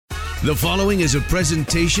The following is a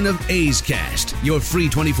presentation of A's Cast, your free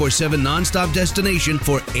 24/7 nonstop destination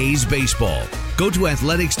for A's baseball. Go to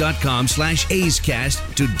athletics.com/A's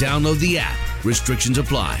Cast to download the app. Restrictions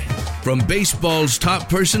apply. From baseball's top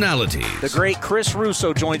personalities, the great Chris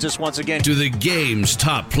Russo joins us once again, to the game's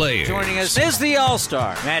top players. Joining us is the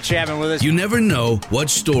All-Star, Matt Chapman with us. You never know what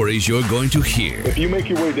stories you're going to hear. If you make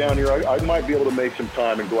your way down here, I might be able to make some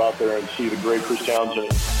time and go out there and see the great Chris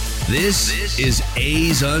Townsend. This is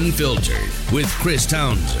A's Unfiltered with Chris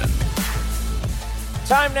Townsend.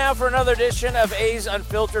 Time now for another edition of A's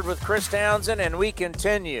Unfiltered with Chris Townsend, and we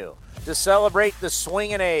continue to celebrate the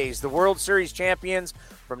swinging A's, the World Series champions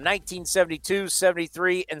from 1972,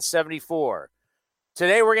 73, and 74.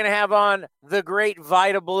 Today we're going to have on the great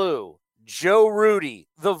Vida Blue, Joe Rudi,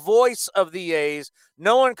 the voice of the A's.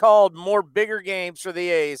 No one called more bigger games for the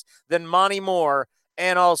A's than Monty Moore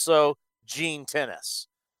and also Gene Tenace.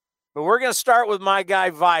 But we're going to start with my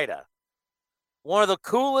guy, Vida, one of the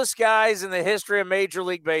coolest guys in the history of Major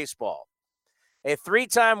League Baseball. A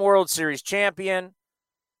three-time World Series champion,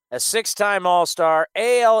 a six-time All-Star,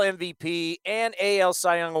 AL MVP, and AL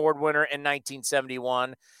Cy Young Award winner in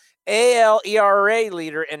 1971, AL ERA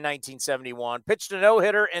leader in 1971, pitched a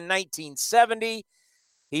no-hitter in 1970.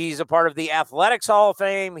 He's a part of the Athletics Hall of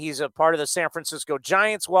Fame. He's a part of the San Francisco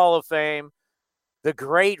Giants Wall of Fame. The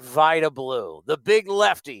great Vida Blue, the big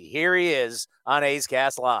lefty. Here he is on A's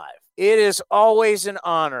Cast Live. It is always an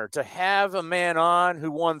honor to have a man on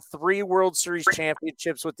who won 3 World Series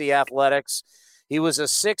championships with the Athletics. He was a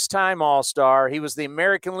 6-time All-Star. He was the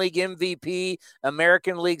American League MVP,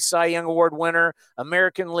 American League Cy Young Award winner,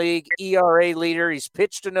 American League ERA leader. He's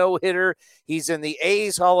pitched a no-hitter. He's in the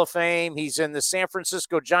A's Hall of Fame. He's in the San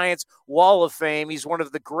Francisco Giants Wall of Fame. He's one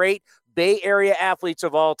of the great Bay Area athletes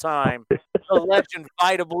of all time. The legend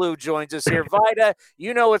Vida Blue joins us here. Vida,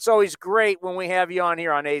 you know it's always great when we have you on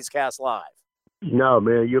here on A's Cast Live. No,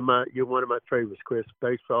 man, you're one of my favorites, Chris.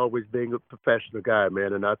 Thanks for always being a professional guy,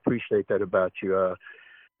 man, and I appreciate that about you.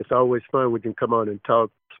 It's always fun when you can come on and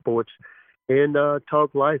talk sports and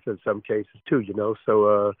talk life in some cases too, you know.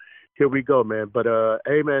 So here we go, man. But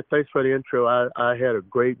hey, man, thanks for the intro. I had a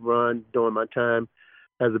great run during my time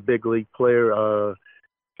as a big league player.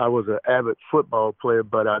 I was an avid football player,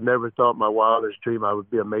 but I never thought my wildest dream I would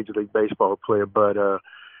be a Major League Baseball player. But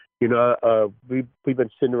we've been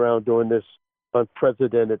sitting around doing this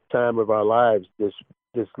unprecedented time of our lives this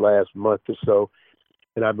last month or so,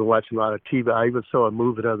 and I've been watching a lot of TV. I even saw a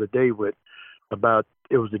movie the other day it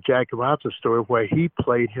was the Jackie Robinson story where he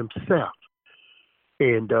played himself,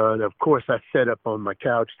 and of course I sat up on my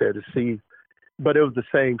couch there to see, but it was the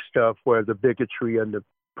same stuff where the bigotry and the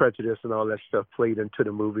prejudice and all that stuff played into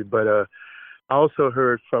the movie. But I also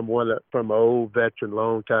heard from an old veteran a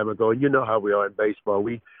long time ago. You know how we are in baseball.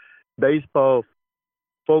 Baseball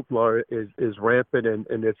folklore is rampant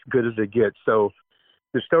and it's good as it gets. So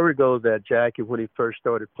the story goes that Jackie, when he first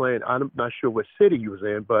started playing, I'm not sure what city he was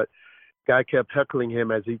in, but guy kept heckling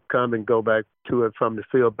him as he'd come and go back to and from the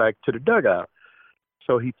field back to the dugout.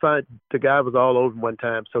 So the guy was all over him one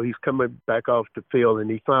time. So he's coming back off the field and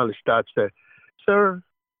he finally stops there. Sir,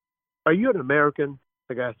 are you an American?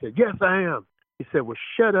 The guy said, yes, I am. He said, well,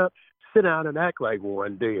 shut up, sit down, and act like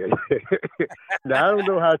one did. Now, I don't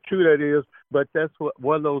know how true that is, but that's what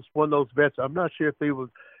one of those vets. I'm not sure if he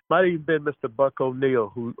might have even been Mr. Buck O'Neill,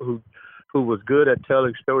 who was good at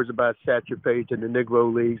telling stories about Satchel Paige and the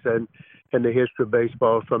Negro Leagues and the history of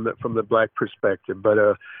baseball from the black perspective. But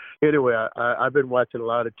anyway, I've been watching a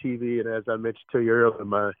lot of TV, and as I mentioned to you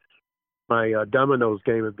earlier, my Domino's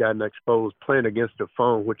game has gotten exposed playing against the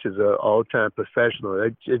phone, which is an all-time professional.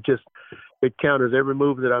 It counters every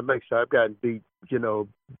move that I make. So I've gotten beat,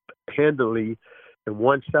 handily and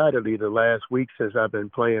one-sidedly the last week since I've been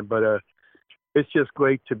playing. But it's just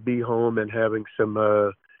great to be home and having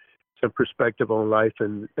some perspective on life,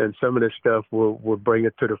 and some of this stuff will bring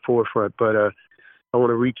it to the forefront. But I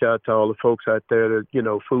want to reach out to all the folks out there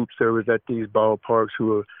that, food service at these ballparks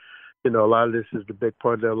who are, a lot of this is the big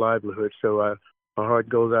part of their livelihood. So my heart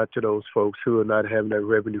goes out to those folks who are not having that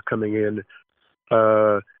revenue coming in.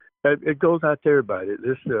 It goes out to everybody.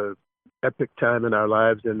 This is an epic time in our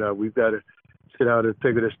lives, and we've got to sit down and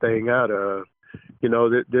figure this thing out.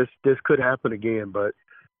 This could happen again, but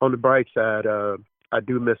on the bright side, I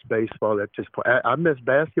do miss baseball at this point. I miss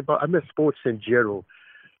basketball. I miss sports in general.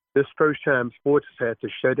 This first time sports has had to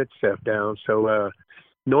shut itself down. So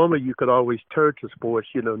normally you could always turn to sports.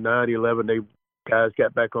 9/11, guys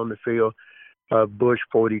got back on the field. Bush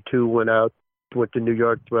 42 went to New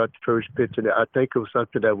York throughout the first pitch, and I think it was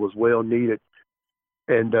something that was well needed.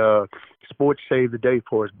 And sports saved the day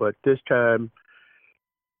for us. But this time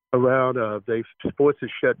around. Sports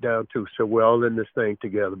is shut down too, so we're all in this thing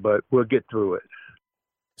together. But we'll get through it.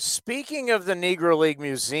 Speaking of the Negro League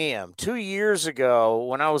Museum, 2 years ago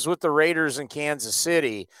when I was with the Raiders in Kansas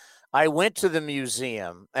City, I went to the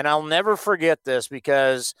museum, and I'll never forget this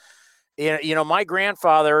because, you know, my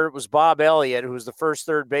grandfather was Bob Elliott, who was the first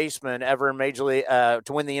third baseman ever in Major League to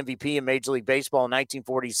win the MVP in Major League Baseball in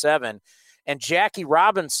 1947. And Jackie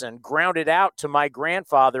Robinson grounded out to my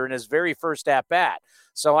grandfather in his very first at-bat.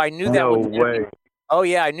 So I knew that. No way. Oh,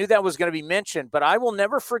 yeah, I knew that was going to be mentioned. But I will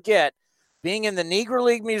never forget being in the Negro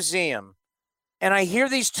League Museum, and I hear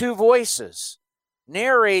these two voices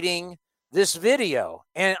narrating this video.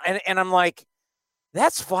 And I'm like,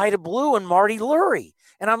 that's Vida Blue and Marty Lurie.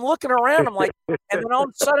 And I'm looking around, I'm like, and then all of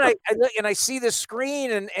a sudden I see this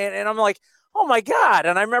screen and I'm like, oh my God.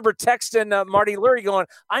 And I remember texting Marty Lurie going,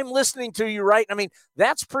 I'm listening to you, right? I mean,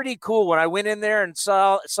 that's pretty cool. When I went in there and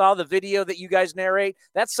saw the video that you guys narrate,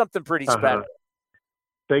 that's something pretty special.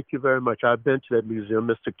 Thank you very much. I've been to that museum.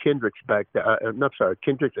 Mr. Kendricks back there. I'm sorry,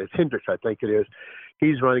 Hendricks, I think it is.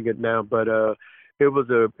 He's running it now, but it was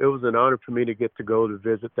an honor for me to get to go to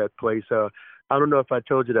visit that place. I don't know if I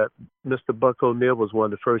told you that Mr. Buck O'Neill was one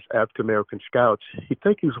of the first African American scouts. He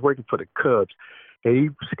he was working for the Cubs, and he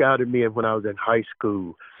scouted me when I was in high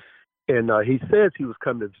school. And he says he was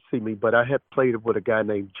coming to see me, but I had played with a guy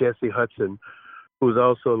named Jesse Hudson, who was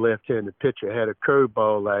also a left-handed pitcher. Had a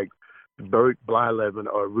curveball like Bert Blyleven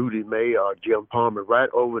or Rudy May or Jim Palmer right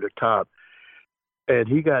over the top. And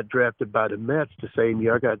he got drafted by the Mets the same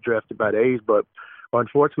year I got drafted by the A's. But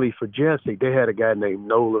unfortunately for Jesse, they had a guy named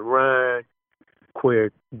Nolan Ryan,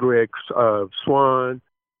 Greg Swan,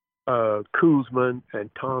 Kuzman, and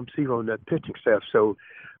Tom Seaver on that pitching staff. So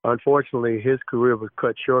unfortunately, his career was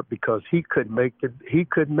cut short because he couldn't make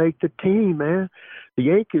the team, man.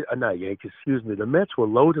 The Mets were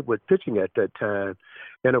loaded with pitching at that time.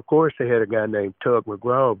 And, of course, they had a guy named Tug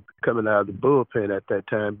McGraw coming out of the bullpen at that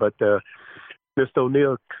time. But Mr.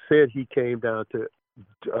 O'Neill said he came down to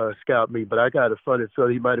scout me. But I got a funny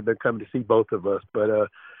feeling he might have been coming to see both of us. But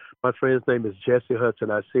my friend's name is Jesse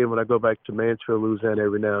Hudson. I see him when I go back to Mansfield, Louisiana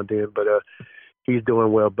every now and then. But he's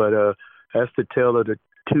doing well. But that's the tale of the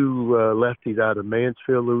two lefties out of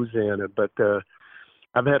Mansfield, Louisiana. But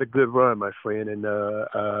I've had a good run, my friend.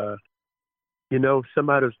 And, you know,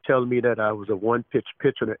 somebody was telling me that I was a one-pitch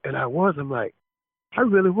pitcher, and I was. I'm like, I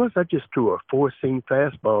really was. I just threw a four-seam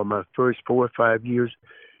fastball my first 4 or 5 years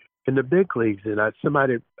in the big leagues. And I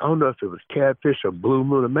don't know if it was Catfish or Blue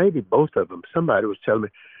Moon or maybe both of them. Somebody was telling me,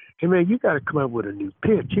 hey, man, you got to come up with a new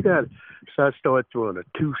pitch. So I started throwing a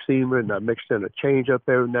two-seamer, and I mixed in a change-up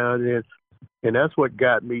every now and then. And that's what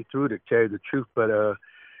got me through, to tell you the truth. But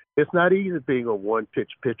it's not easy being a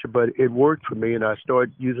one-pitch pitcher, but it worked for me, and I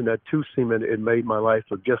started using that two-seam, and it made my life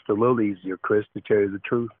look just a little easier, Chris, to tell you the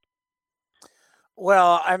truth.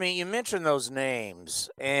 Well, I mean, you mentioned those names,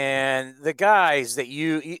 and the guys that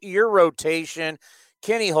your rotation.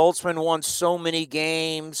 Kenny Holtzman won so many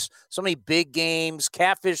games, so many big games.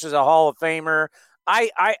 Catfish is a Hall of Famer. I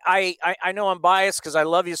know I'm biased because I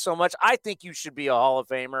love you so much. I think you should be a Hall of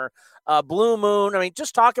Famer. Blue Moon. I mean,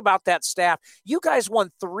 just talk about that staff. You guys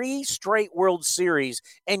won 3 straight World Series,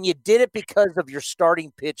 and you did it because of your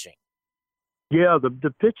starting pitching. Yeah,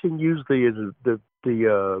 the pitching usually is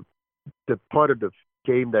the part of the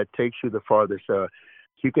game that takes you the farthest.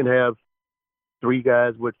 You can have 3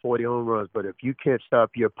 guys with 40 home runs, but if you can't stop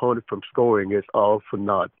your opponent from scoring, it's all for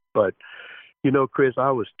naught. But you know, Chris,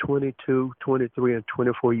 I was 22, 23, and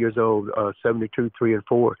 24 years old, 72, 3, and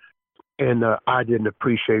 4, and I didn't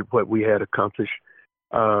appreciate what we had accomplished.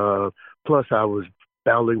 Plus, I was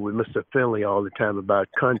battling with Mr. Finley all the time about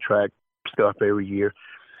contract stuff every year.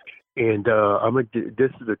 And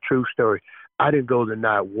this is a true story. I didn't go to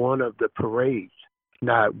not one of the parades,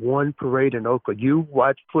 not one parade in Oakland. You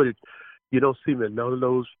watch footage, you don't see me in none of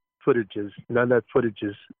those footages, none of that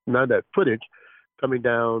footage coming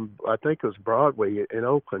down, I think it was Broadway in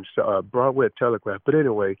Oakland, Broadway at Telegraph. But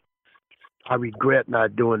anyway, I regret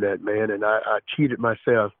not doing that, man, and I cheated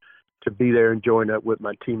myself to be there enjoying that with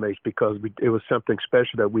my teammates because it was something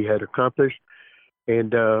special that we had accomplished.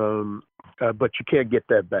 And but you can't get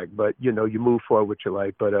that back. But, you know, you move forward with your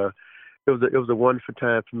life. But it was a wonderful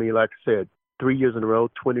time for me. Like I said, 3 years in a row,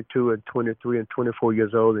 22 and 23 and 24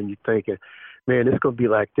 years old, and you're thinking, man, it's going to be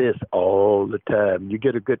like this all the time. You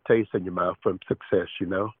get a good taste in your mouth from success, you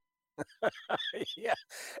know? Yeah.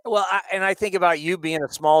 Well, I think about you being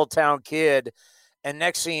a small town kid, and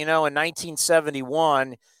next thing you know, in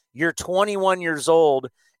 1971, you're 21 years old,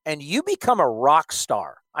 and you become a rock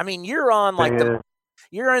star. I mean, you're on like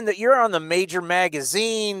you're on the major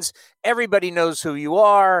magazines. Everybody knows who you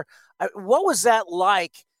are. What was that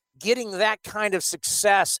like getting that kind of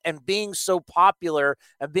success and being so popular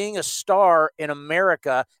and being a star in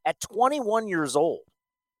America at 21 years old?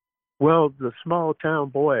 Well, the small town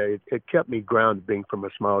boy, it kept me grounded being from a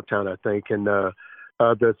small town, I think. And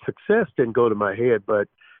the success didn't go to my head, but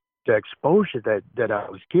the exposure that I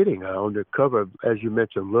was getting on the cover, as you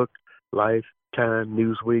mentioned, Look, Life, Time,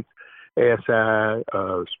 Newsweek, SI,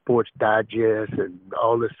 Sports Digest, and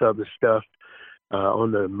all this other stuff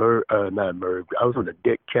on the I was on the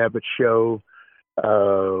Dick Cavett show.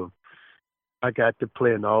 I got to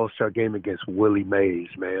play an all-star game against Willie Mays,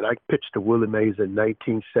 man. I pitched to Willie Mays in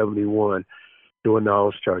 1971 during the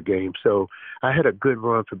all-star game. So I had a good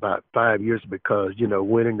run for about 5 years because,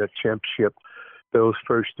 winning the championship those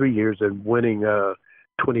first 3 years and winning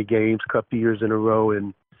 20 games a couple of years in a row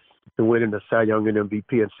and winning the Cy Young and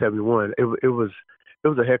MVP in 71. It was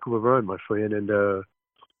a heck of a run, my friend. And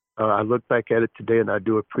I look back at it today and I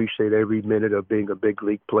do appreciate every minute of being a big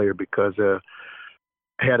league player because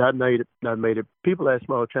had I not made it, people ask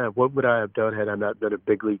me all the time, what would I have done had I not been a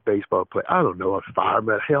big league baseball player? I don't know, a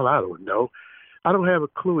fireman. Hell, I don't know. I don't have a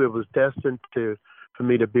clue. It was destined for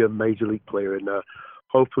me to be a major league player. And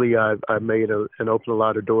hopefully I made and opened a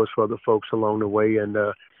lot of doors for other folks along the way. And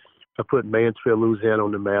I put Mansfield, Louisiana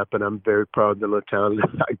on the map, and I'm very proud of the little town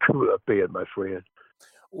I grew up in, my friend.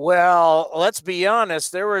 Well, let's be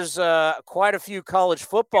honest. There was quite a few college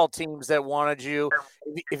football teams that wanted you.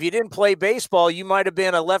 If you didn't play baseball, you might have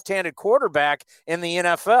been a left-handed quarterback in the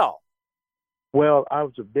NFL. Well, I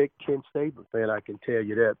was a big Ken Stabler fan, I can tell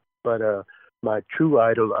you that. But my true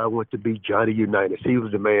idol, I want to be Johnny Unitas. He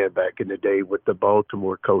was the man back in the day with the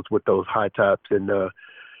Baltimore coach with those high tops and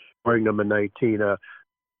wearing number 19.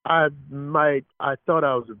 I thought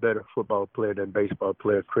I was a better football player than baseball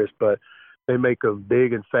player, Chris, but they make them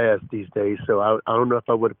big and fast these days. So I don't know if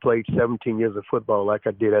I would have played 17 years of football like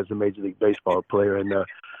I did as a Major League Baseball player. And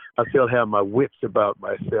I still have my wits about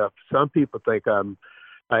myself. Some people think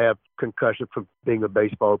I have concussion from being a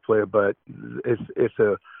baseball player, but it's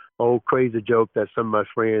a old crazy joke that some of my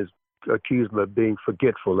friends accuse me of being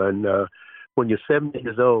forgetful. And when you're 70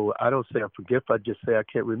 years old, I don't say I'm forgetful. I just say I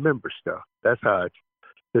can't remember stuff. That's how I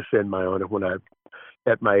defend my honor when I'm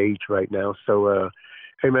at my age right now. So,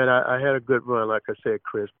 hey, man, I had a good run, like I said,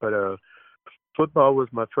 Chris, but football was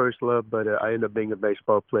my first love, but I ended up being a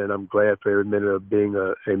baseball player, and I'm glad for every minute of being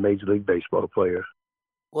a Major League Baseball player.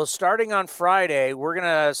 Well, starting on Friday, we're going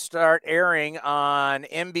to start airing on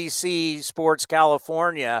NBC Sports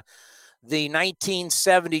California the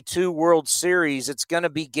 1972 World Series. It's going to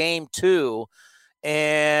be Game 2.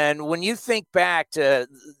 And when you think back to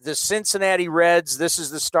the Cincinnati Reds, this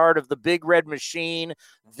is the start of the Big Red Machine.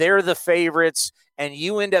 They're the favorites, and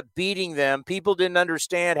you end up beating them. People didn't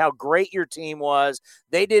understand how great your team was.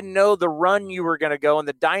 They didn't know the run you were going to go and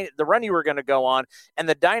the run you were going to go on and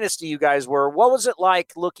the dynasty you guys were. What was it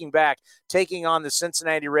like looking back, taking on the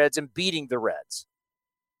Cincinnati Reds and beating the Reds?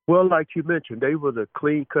 Well, like you mentioned, they were the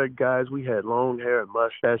clean-cut guys. We had long hair and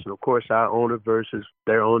mustache, and, of course, our owner versus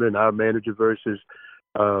their owner and our manager versus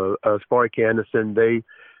Sparky Anderson. I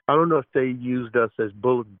don't know if they used us as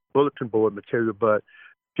bulletin board material, but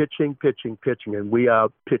pitching, and we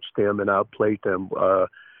out-pitched them and outplayed them.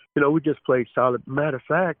 We just played solid. Matter of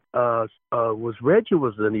fact, Reggie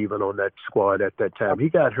wasn't even on that squad at that time. He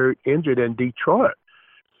got injured in Detroit.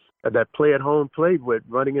 That play-at-home played with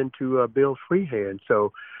running into Bill Freehand.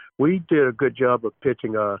 So we did a good job of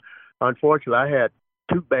pitching. Unfortunately, I had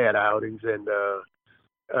 2 bad outings, and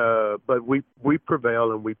but we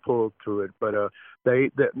prevailed and we pulled through it. But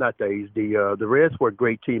the Reds were a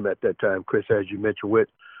great team at that time, Chris, as you mentioned, with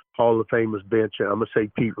Hall of Famers bench. I'm gonna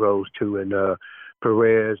say Pete Rose too, and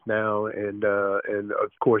Perez now, and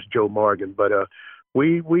of course Joe Morgan. But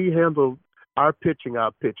we handled our pitching,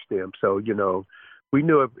 outpitched them. So we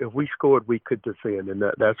knew if we scored, we could defend, and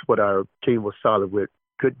that's what our team was solid with.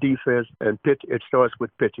 Good defense and pitch. It starts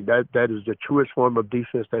with pitching. That is the truest form of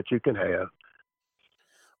defense that you can have.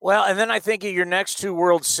 Well, and then I think of your next 2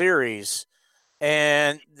 World Series,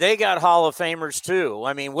 and they got Hall of Famers too.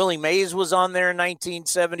 I mean, Willie Mays was on there in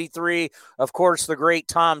 1973. Of course, the great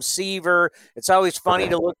Tom Seaver. It's always funny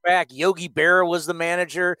to look back. Yogi Berra was the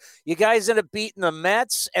manager. You guys ended up beating the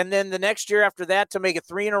Mets, and then the next year after that, to make it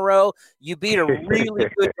 3 in a row, you beat a really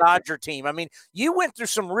good Dodger team. I mean, you went through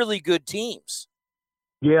some really good teams.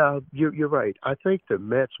 Yeah, you're right. I think the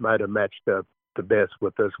Mets might have matched up the best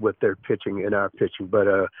with us with their pitching and our pitching. But,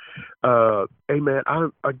 hey, man,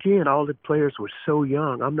 again, all the players were so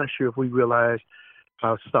young. I'm not sure if we realized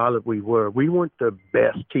how solid we were. We weren't the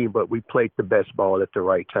best team, but we played the best ball at the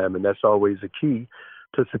right time, and that's always the key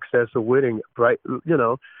to success of winning, right?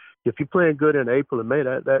 if you're playing good in April and May,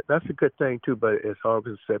 that's a good thing too. But it's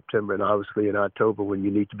August, September, and obviously in October when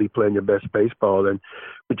you need to be playing your best baseball. And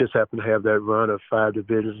we just happen to have that run of 5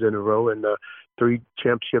 divisions in a row and 3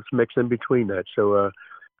 championships mixed in between that. So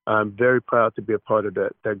I'm very proud to be a part of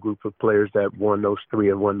that group of players that won those 3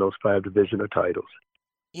 and won those 5 divisional titles.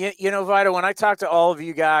 Yeah, Vita, when I talked to all of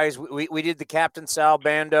you guys, we did the Captain Sal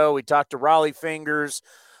Bando. We talked to Raleigh Fingers,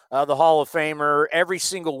 the Hall of Famer. Every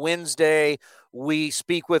single Wednesday, we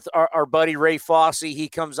speak with our buddy Ray Fosse. He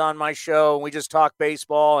comes on my show, and we just talk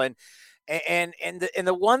baseball. And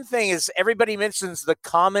the one thing is, everybody mentions the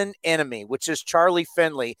common enemy, which is Charlie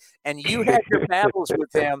Finley, and you had your battles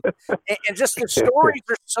with him, and just the stories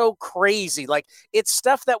are so crazy. Like, it's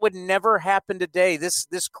stuff that would never happen today. This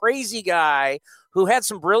crazy guy who had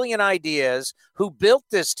some brilliant ideas, who built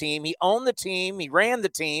this team. He owned the team. He ran the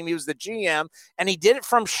team. He was the GM, and he did it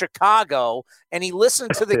from Chicago, and he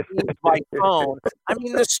listened to the games by phone. I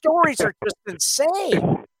mean, the stories are just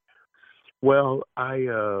insane. Well, I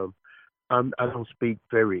don't speak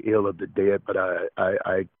very ill of the dead, but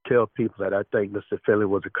I tell people that I think Mr. Finley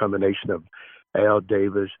was a combination of Al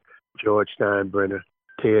Davis, George Steinbrenner,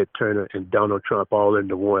 Ted Turner, and Donald Trump all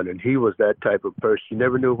into one. And he was that type of person. You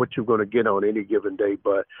never knew what you were going to get on any given day,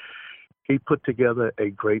 but he put together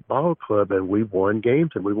a great ball club, and we won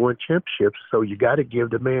games and we won championships. So you got to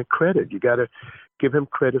give the man credit. You got to give him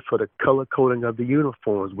credit for the color coding of the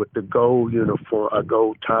uniforms with the gold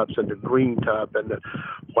gold tops and the green top and the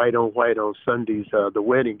white on Sundays, the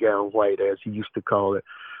wedding gown white, as he used to call it.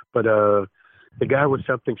 But the guy was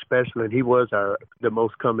something special, and he was the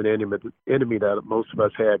most common enemy that most of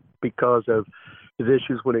us had because of his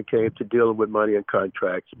issues when it came to dealing with money and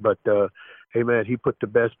contracts. But hey, man, he put the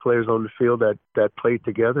best players on the field that played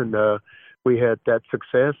together, and we had that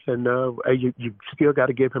success. And you still got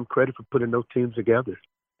to give him credit for putting those teams together.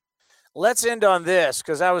 Let's end on this,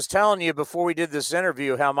 because I was telling you before we did this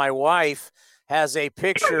interview how my wife has a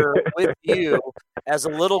picture with you as a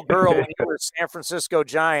little girl when you were a San Francisco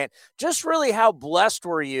Giant. Just really how blessed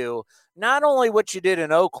were you, not only what you did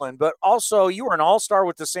in Oakland, but also you were an all-star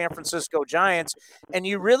with the San Francisco Giants, and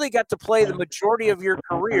you really got to play the majority of your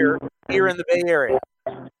career here in the Bay Area.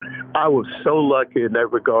 I was so lucky in that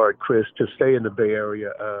regard, Chris, to stay in the Bay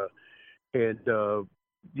Area.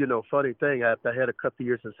 Funny thing, I had a couple of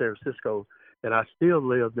years in San Francisco, and I still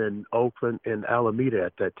lived in Oakland and Alameda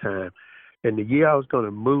at that time. And the year I was going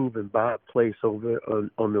to move and buy a place over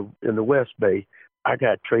in the West Bay, I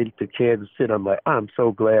got traded to Kansas City. I'm like, I'm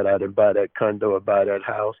so glad I didn't buy that condo or buy that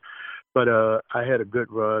house. But I had a good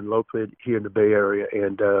run locally here in the Bay Area.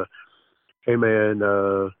 And, hey, man,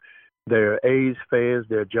 there are A's fans,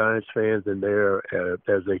 there are Giants fans, and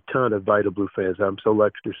there's a ton of Vita Blue fans. I'm so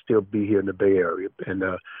lucky to still be here in the Bay Area. And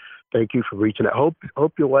thank you for reaching out.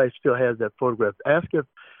 Hope your wife still has that photograph. Ask if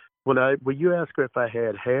when you ask her if I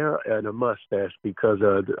had hair and a mustache, because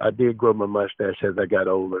I did grow my mustache as I got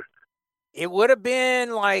older. It would have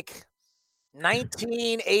been like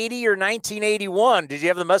 1980 or 1981. Did you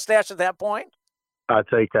have the mustache at that point? I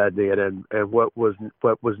think I did, and what was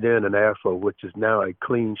then an afro, which is now a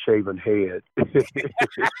clean-shaven head.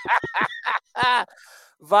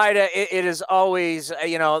 Vita, it is always,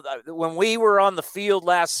 when we were on the field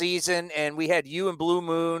last season and we had you and Blue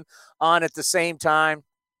Moon on at the same time,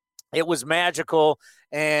 it was magical.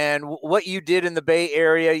 And what you did in the Bay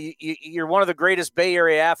Area, you're one of the greatest Bay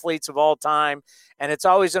Area athletes of all time. And it's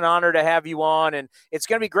always an honor to have you on. And it's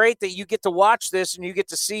going to be great that you get to watch this and you get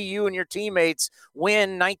to see you and your teammates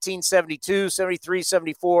win 1972, 73,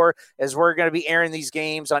 74, as we're going to be airing these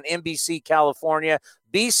games on NBC California.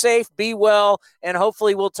 Be safe, be well, and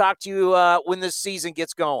hopefully we'll talk to you when this season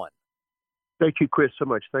gets going. Thank you, Chris, so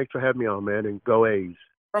much. Thanks for having me on, man, and go A's.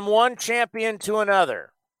 From one champion to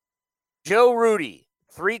another, Joe Rudi,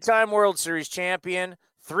 3-time World Series champion,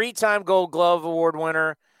 3-time Gold Glove Award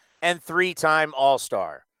winner, and 3-time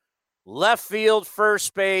All-Star. Left field,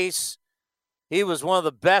 first base. He was one of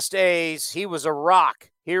the best A's. He was a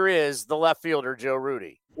rock. Here is the left fielder, Joe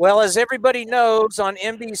Rudi. Well, as everybody knows, on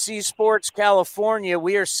NBC Sports California,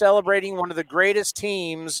 we are celebrating one of the greatest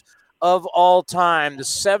teams of all time, the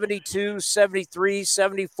 72, 73,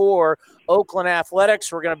 74 Oakland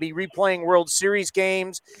Athletics. We're going to be replaying World Series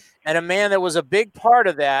games, and a man that was a big part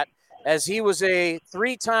of that, as he was a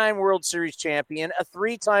 3-time World Series champion, a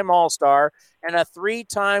 3-time All-Star, and a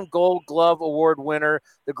 3-time Gold Glove Award winner.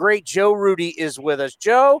 The great Joe Rudi is with us.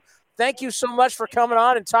 Joe, thank you so much for coming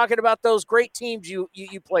on and talking about those great teams you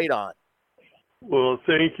played on. Well,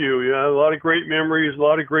 thank you. Yeah, a lot of great memories, a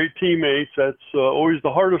lot of great teammates. That's always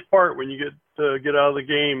the hardest part when you get out of the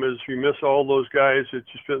game, is you miss all those guys that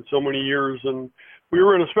you spent so many years and we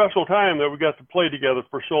were in a special time that we got to play together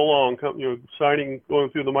for so long, signing, going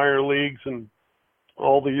through the minor leagues and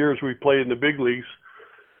all the years we played in the big leagues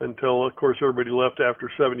until, of course, everybody left after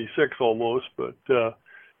 76 almost. But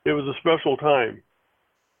it was a special time.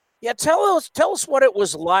 Yeah, tell us what it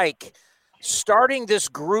was like starting this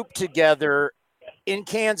group together in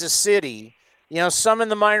Kansas City. Some in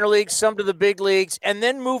the minor leagues, some to the big leagues, and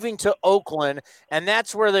then moving to Oakland, and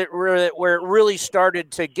that's where it really started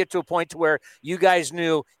to get to a point to where you guys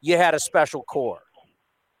knew you had a special core.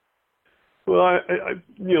 Well,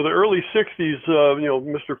 the early '60s,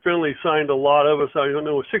 Mr. Finley signed a lot of us. I don't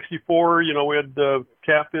know, '64. We had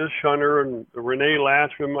Catfish Hunter and Renee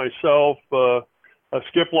Latchman, myself,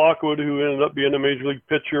 Skip Lockwood, who ended up being a major league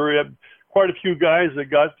pitcher. We had quite a few guys that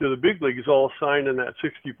got to the big leagues all signed in that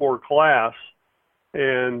 '64 class.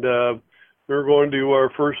 And we were going to our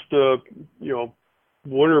first,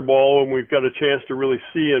 winter ball, and we've got a chance to really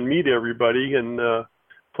see and meet everybody. And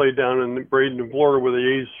played down in Bradenton, Florida, with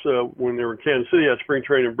the A's when they were in Kansas City at spring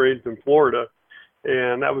training in Bradenton, Florida.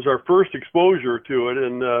 And that was our first exposure to it.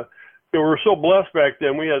 And we were so blessed back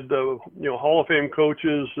then. We had Hall of Fame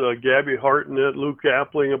coaches, Gabby Hartnett, Luke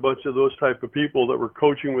Appling, a bunch of those type of people that were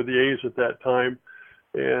coaching with the A's at that time.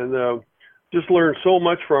 And just learned so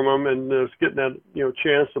much from them, and getting that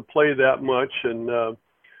chance to play that much. And a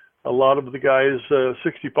lot of the guys,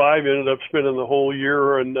 65, ended up spending the whole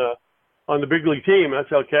year and on the big league team. That's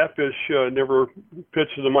how Catfish never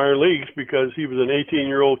pitched in the minor leagues, because he was an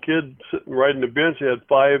 18-year-old kid sitting right in the bench. He had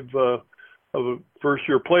 5 of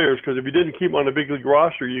first-year players, because if you didn't keep him on the big league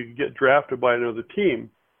roster, you could get drafted by another team,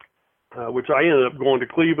 which I ended up going to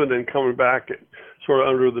Cleveland and coming back sort of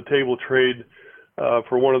under the table trade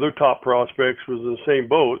for one of their top prospects, was in the same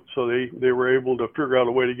boat. So they were able to figure out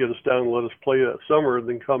a way to get us down and let us play that summer and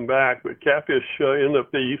then come back. But Catfish ended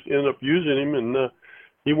up using him, and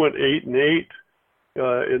he went 8-8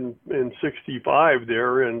 in '65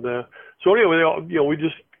 there. And so anyway, we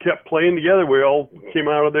just kept playing together. We all came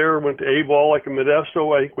out of there, went to A-ball like in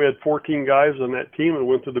Modesto. I think we had 14 guys on that team and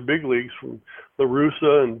went to the big leagues, from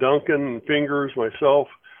LaRussa and Duncan and Fingers, myself.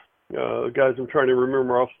 Guys I'm trying to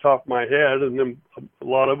remember off the top of my head. And then a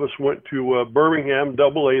lot of us went to Birmingham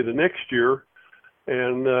AA the next year.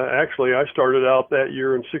 And actually, I started out that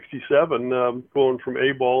year in '67, going from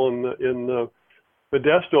A-ball in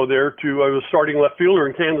Modesto there to, I was starting left fielder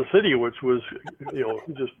in Kansas City, which was,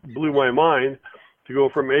 just blew my mind to go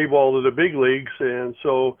from A-ball to the big leagues. And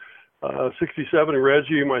so '67,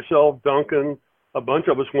 Reggie, myself, Duncan, a bunch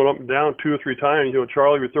of us went up and down 2 or 3 times.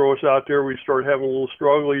 Charlie would throw us out there. We'd start having a little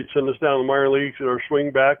struggle. He'd send us down to the minor leagues, and our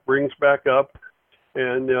swing back brings back up.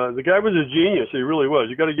 And the guy was a genius. He really was.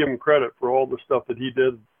 You got to give him credit for all the stuff that he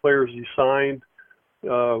did, players he signed.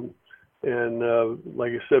 And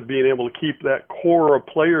like I said, being able to keep that core of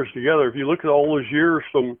players together. If you look at all those years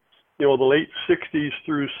from, the late '60s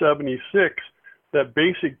through '76, that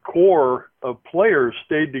basic core of players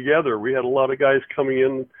stayed together. We had a lot of guys coming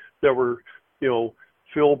in that were,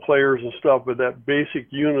 fill players and stuff, but that basic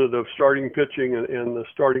unit of starting pitching and the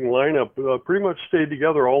starting lineup pretty much stayed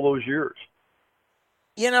together all those years.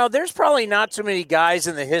 There's probably not too many guys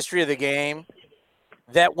in the history of the game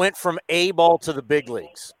that went from A-ball to the big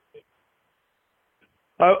leagues.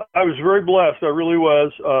 I was very blessed. I really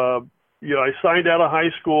was. I signed out of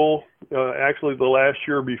high school, actually the last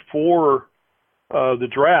year before the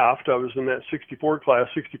draft. I was in that '64 class.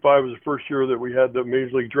 '65 was the first year that we had the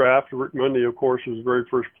Major League draft. Rick Mundy, of course, was the very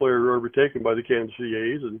first player ever taken by the Kansas City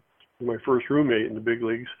A's, and my first roommate in the big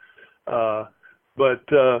leagues. But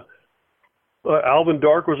Alvin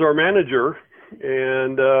Dark was our manager,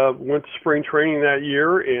 and went to spring training that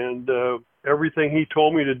year, and everything he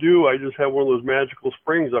told me to do, I just had one of those magical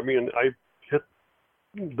springs. I mean, I hit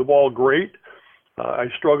the ball great. I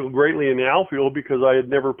struggled greatly in the outfield because I had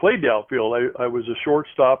never played the outfield. I was a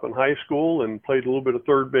shortstop in high school and played a little bit of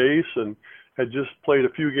third base, and had just played a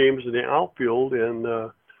few games in the outfield.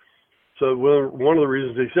 And so one of the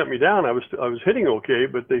reasons they sent me down, I was hitting okay,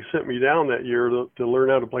 but they sent me down that year to learn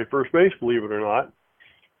how to play first base, believe it or not,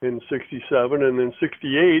 in '67. And then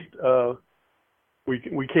 '68,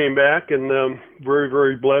 we came back, and very,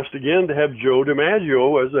 very blessed again to have Joe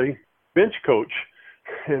DiMaggio as a bench coach.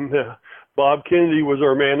 And Bob Kennedy was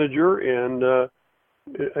our manager, and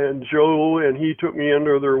Joe and he took me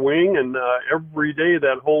under their wing, and every day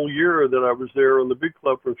that whole year that I was there in the big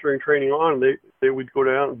club from spring training on, they would go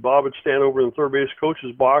down, and Bob would stand over in the third base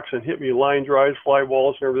coach's box and hit me line drives, fly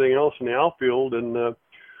balls, and everything else in the outfield. And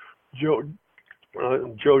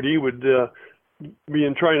Joe D would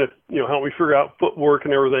trying to, help me figure out footwork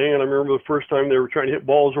and everything. And I remember the first time they were trying to hit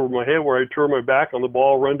balls over my head where I'd turn my back on the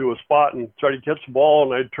ball, run to a spot and try to catch the ball,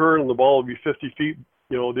 and I'd turn and the ball would be 50 feet,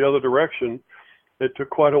 the other direction. It took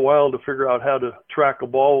quite a while to figure out how to track a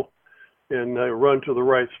ball and run to the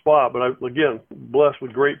right spot. But again, blessed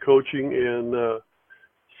with great coaching. And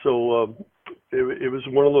so it was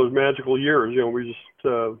one of those magical years. We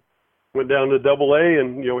just went down to Double-A,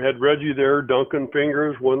 and we had Reggie there, Duncan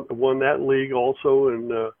Fingers won that league also,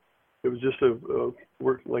 and it was just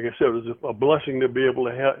like I said, it was a blessing to be able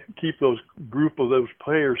to keep those group of those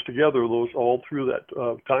players together, all through that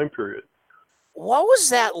time period. What was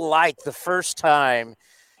that like the first time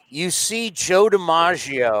you see Joe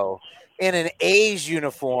DiMaggio in an A's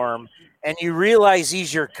uniform and you realize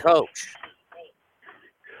he's your coach?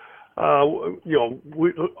 We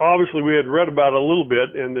had read about it a little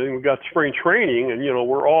bit, and then we got spring training, and,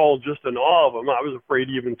 we're all just in awe of him. I was afraid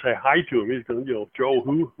to even say hi to him. He's going, Joe,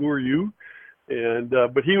 who are you? And,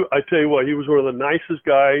 but I tell you what, he was one of the nicest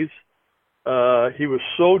guys. He was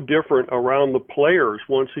so different around the players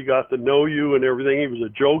once he got to know you and everything. He was a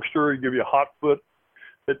jokester. He'd give you a hot foot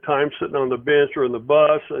at times sitting on the bench or in the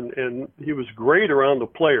bus, and he was great around the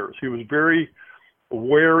players. He was very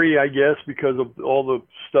wary, I guess, because of all the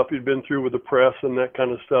stuff he'd been through with the press and that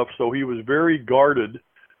kind of stuff. So he was very guarded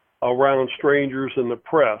around strangers and the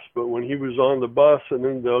press. But when he was on the bus and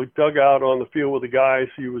in the dugout on the field with the guys,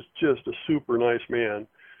 he was just a super nice man.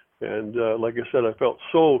 And like I said, I felt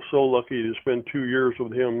so lucky to spend 2 years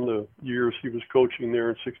with him, the years he was coaching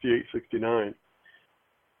there in 68, 69.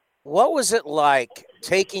 What was it like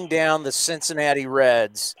taking down the Cincinnati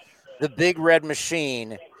Reds, the Big Red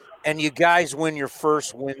Machine, and you guys win your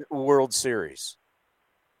first World Series?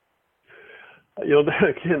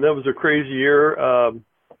 Again, that was a crazy year.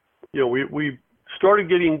 We started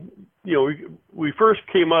getting, we first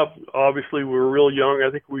came up, obviously we were real young.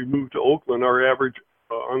 I think we moved to Oakland. Our average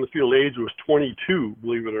on the field age was 22,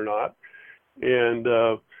 believe it or not. And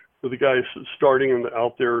with the guys starting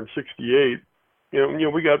out there in 68,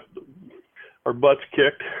 we got our butts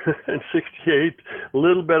kicked in 68, a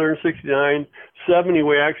little better in 69. 70,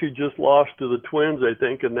 we actually just lost to the Twins, I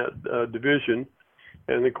think, in that division.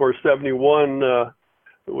 And, of course, 71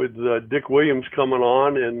 with Dick Williams coming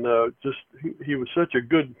on, and he was such a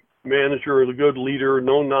good manager, a good leader,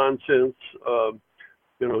 no nonsense,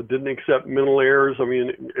 didn't accept mental errors. I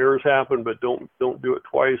mean, errors happen, but don't do it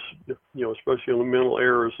twice, especially on the mental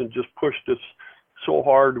errors, and just pushed us so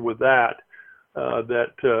hard with that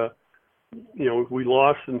we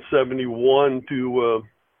lost in 71 to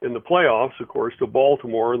in the playoffs, of course, to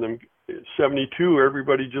Baltimore. And then 72,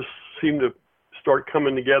 everybody just seemed to start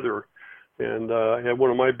coming together. And I had one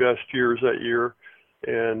of my best years that year.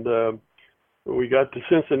 And we got to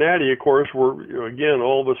Cincinnati, of course, where, again,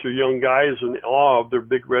 all of us are young guys in awe of their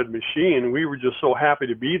Big Red Machine. We were just so happy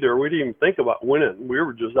to be there. We didn't even think about winning. We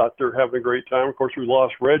were just out there having a great time. Of course, we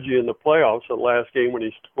lost Reggie in the playoffs that last game when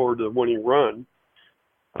he scored the winning run.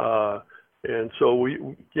 And so we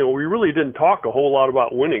really didn't talk a whole lot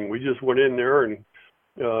about winning. We just went in there and,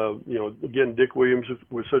 again, Dick Williams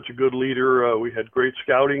was such a good leader. We had great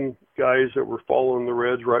scouting guys that were following the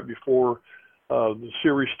Reds right before the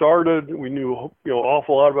series started. We knew,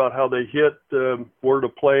 awful lot about how they hit, where to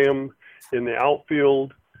play them in the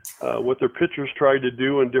outfield, what their pitchers tried to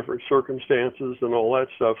do in different circumstances and all that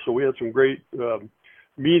stuff. So we had some great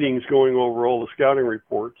meetings going over all the scouting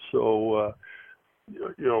reports. So,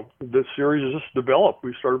 this series just developed.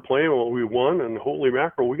 We started playing, we won, and holy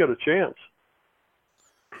mackerel, we got a chance.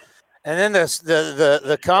 And then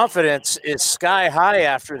the confidence is sky high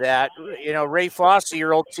after that. Ray Fosse,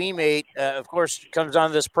 your old teammate, of course, comes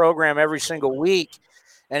on this program every single week,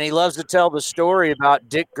 and he loves to tell the story about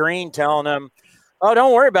Dick Green telling him, "Oh,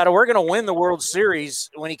 don't worry about it. We're going to win the World Series,"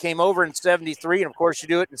 when he came over in 73, and, of course, you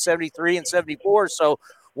do it in 73 and 74. So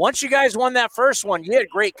once you guys won that first one, you had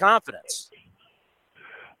great confidence.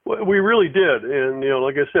 Well, we really did. And,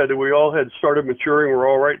 like I said, we all had started maturing. We're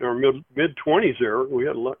all right in our mid-20s there. We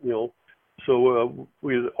had, so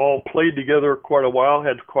we all played together quite a while,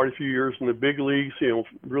 had quite a few years in the big leagues,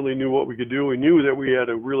 really knew what we could do. We knew that we had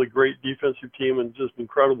a really great defensive team and just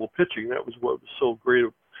incredible pitching. That was what was so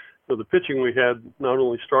great. The pitching we had, not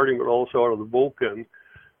only starting but also out of the bullpen.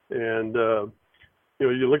 And,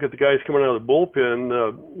 you look at the guys coming out of the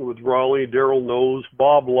bullpen with Raleigh, Darrell Nose,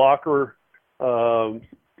 Bob Locker,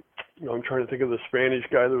 I'm trying to think of the Spanish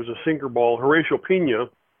guy. There was a sinker ball, Horatio Pena.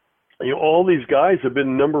 All these guys have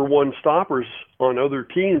been number one stoppers on other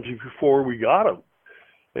teams before we got them.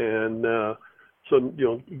 And so,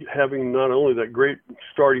 having not only that great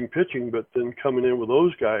starting pitching, but then coming in with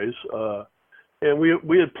those guys, And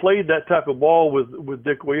we had played that type of ball with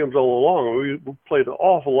Dick Williams all along. We played an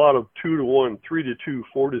awful lot of 2-1, 3-2,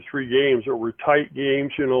 4-3 games that were tight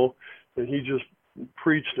games, you know, and he just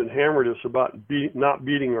preached and hammered us about not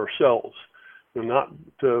beating ourselves, and not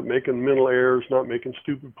making mental errors, not making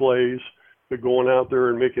stupid plays, but going out there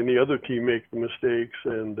and making the other team make the mistakes.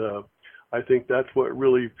 And I think that's what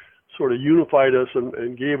really sort of unified us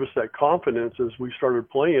and gave us that confidence as we started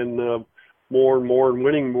playing more and more and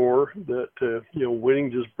winning more, that, you know,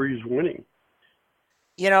 winning just breeds winning.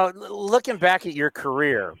 You know, looking back at your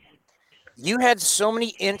career, you had so many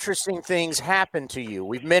interesting things happen to you.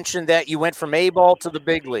 We've mentioned that you went from A-ball to the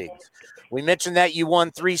big leagues. We mentioned that you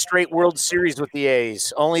won 3 straight World Series with the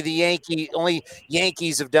A's. Only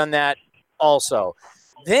Yankees have done that also.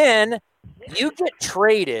 Then you get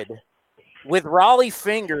traded with Raleigh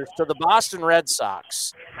Fingers to the Boston Red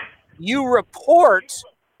Sox. You report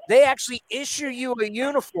they actually issue you a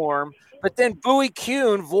uniform, but then Bowie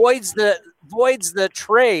Kuhn voids the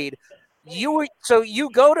trade. So you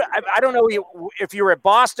go to, I don't know if you were at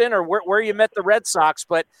Boston or where you met the Red Sox,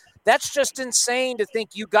 but that's just insane to think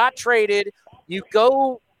you got traded, you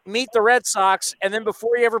go meet the Red Sox, and then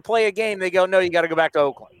before you ever play a game, they go, no, you got to go back to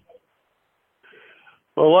Oakland.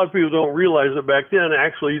 Well, a lot of people don't realize that back then,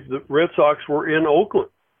 actually, the Red Sox were in Oakland.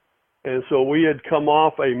 And so we had come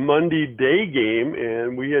off a Monday day game,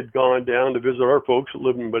 and we had gone down to visit our folks that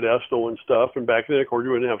lived in Modesto and stuff. And back then, of course,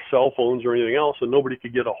 we didn't have cell phones or anything else, and nobody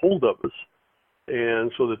could get a hold of us.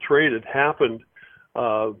 And so the trade had happened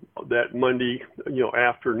that Monday, you know,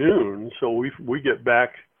 afternoon. So we get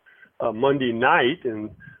back Monday night and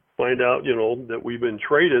find out, you know, that we've been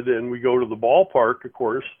traded, and we go to the ballpark, of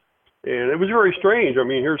course. And it was very strange. I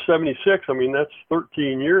mean, here's 76. I mean, that's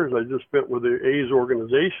 13 years I just spent with the A's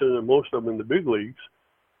organization, and most of them in the big leagues.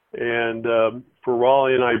 And for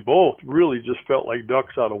Raleigh and I both really just felt like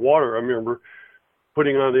ducks out of water. I remember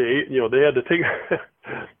putting on they had to take,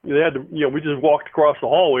 we just walked across the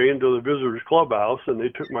hallway into the visitors clubhouse, and they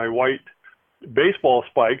took my white baseball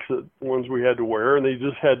spikes, the ones we had to wear, and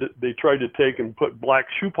they tried to take and put black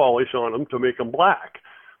shoe polish on them to make them black,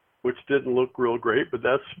 which didn't look real great, but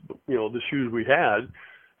that's, you know, the shoes we had.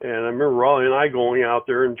 And I remember Raleigh and I going out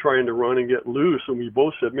there and trying to run and get loose, and we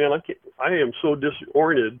both said, man, I am so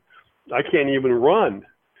disoriented, I can't even run.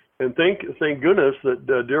 And thank goodness that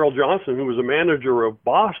Daryl Johnson, who was a manager of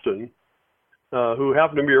Boston, who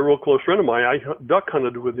happened to be a real close friend of mine, I duck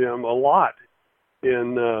hunted with him a lot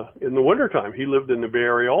in the wintertime. He lived in the Bay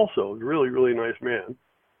Area also. Really, really nice man.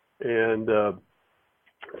 And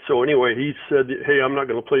so anyway, he said, hey, I'm not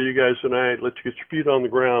going to play you guys tonight. Let's get your feet on the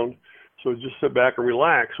ground. So just sit back and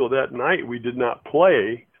relax. So that night we did not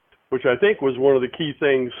play, which I think was one of the key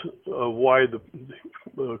things of why the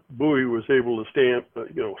Bowie was able to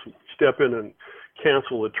step in and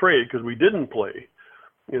cancel the trade, because we didn't play.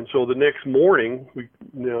 And so the next morning,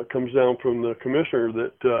 it comes down from the commissioner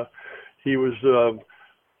that he was,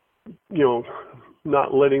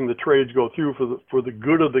 not letting the trades go through for the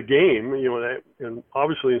good of the game, and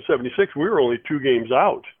obviously in 76 we were only 2 games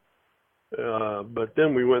out, but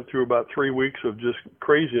then we went through about 3 weeks of just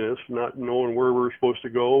craziness, not knowing where we were supposed to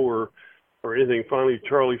go or anything. Finally,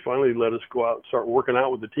 Charlie let us go out and start working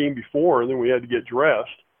out with the team before, and then we had to get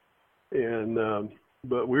dressed, and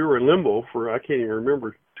but we were in limbo for, I can't even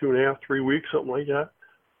remember, 2.5, 3 weeks, something like that.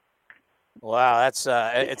 Wow, that's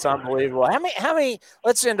it's unbelievable. How many?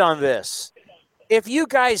 Let's end on this. If you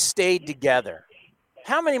guys stayed together,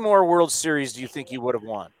 how many more World Series do you think you would have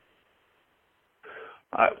won?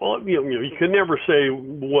 You can never say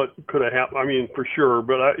what could have happened. I mean, for sure,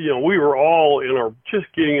 but we were all just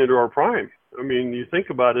getting into our prime. I mean, you think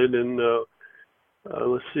about it, and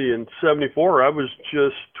let's see, in 74, I was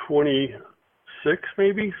just 26,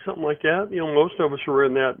 maybe something like that. Most of us were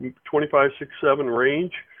in that 25, 6, 7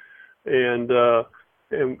 range, and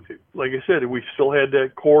like I said, we still had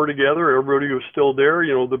that core together. Everybody was still there.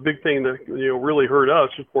 The big thing that really hurt us,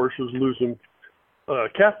 of course, was losing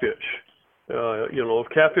Catfish. If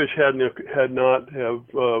Catfish had not have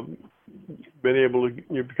been able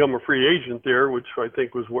to become a free agent there, which I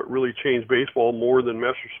think was what really changed baseball more than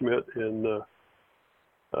Messerschmitt and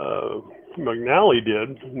McNally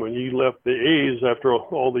did when he left the A's after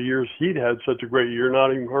all the years he'd had such a great year,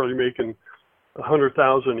 not even hardly making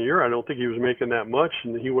 $100,000 a year. I don't think he was making that much,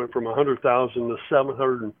 and he went from $100,000 to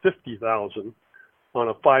 $750,000 on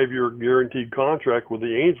a 5-year guaranteed contract with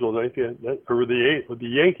the Angels. I think with the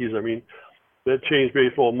Yankees. I mean, that changed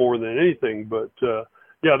baseball more than anything. But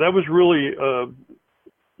that was really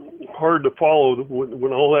hard to follow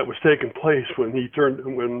when all that was taking place. When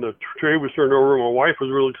the trade was turned over, my wife was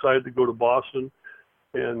really excited to go to Boston,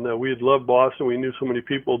 and we had loved Boston. We knew so many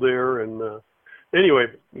people there, and anyway,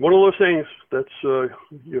 one of those things that's,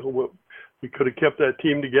 what we could have kept that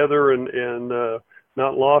team together and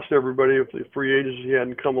not lost everybody if the free agency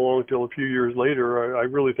hadn't come along until a few years later. I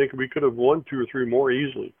really think we could have won 2 or 3 more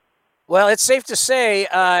easily. Well, it's safe to say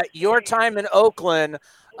your time in Oakland,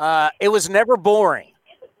 it was never boring.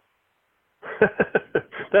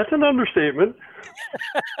 That's an understatement.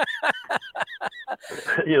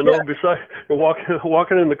 Besides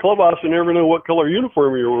walking in the clubhouse, you never know what color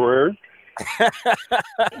uniform you were wearing.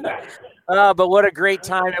 But what a great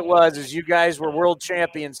time it was as you guys were world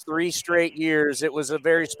champions 3 straight years. It was a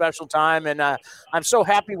very special time, and I'm so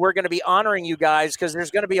happy we're going to be honoring you guys because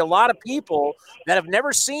there's going to be a lot of people that have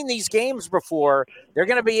never seen these games before. They're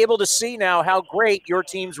going to be able to see now how great your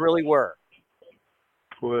teams really were.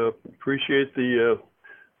 Well, appreciate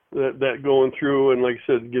that going through, and like I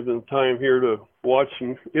said, giving the time here to watch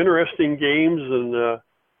some interesting games, and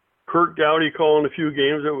Kurt Gowdy calling a few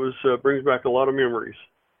games. It was brings back a lot of memories.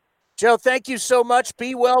 Joe, thank you so much.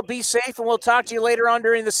 Be well, be safe, and we'll talk to you later on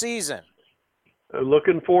during the season.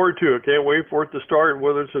 Looking forward to it. Can't wait for it to start,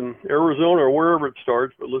 whether it's in Arizona or wherever it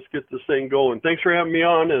starts, but let's get this thing going. Thanks for having me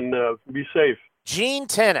on, and be safe. Gene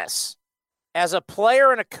Tenace, as a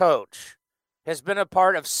player and a coach, has been a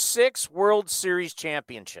part of 6 World Series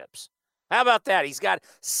championships. How about that? He's got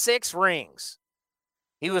 6 rings.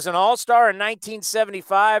 He was an All-Star in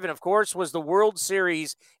 1975 and, of course, was the World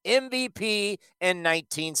Series MVP in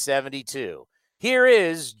 1972. Here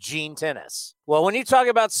is Gene Tenace. Well, when you talk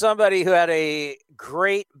about somebody who had a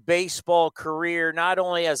great baseball career, not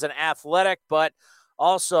only as an athletic, but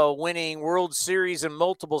also winning World Series in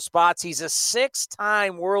multiple spots. He's a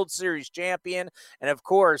 6-time World Series champion. And, of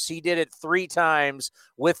course, he did it 3 times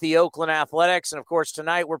with the Oakland Athletics. And, of course,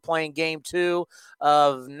 tonight we're playing Game 2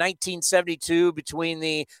 of 1972 between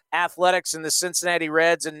the Athletics and the Cincinnati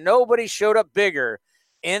Reds. And nobody showed up bigger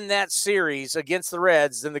in that series against the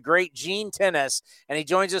Reds than the great Gene Tenace. And he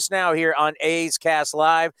joins us now here on A's Cast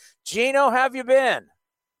Live. Gino, how have you been?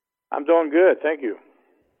 I'm doing good. Thank you.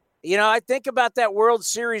 You know, I think about that World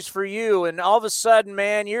Series for you, and all of a sudden,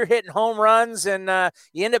 man, you're hitting home runs, and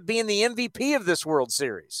you end up being the MVP of this World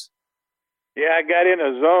Series. Yeah, I got in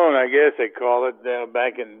a zone, I guess they call it,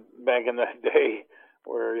 back in that day,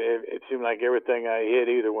 where it seemed like everything I hit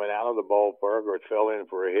either went out of the ballpark or it fell in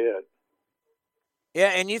for a hit. Yeah,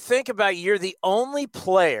 and you think about you're the only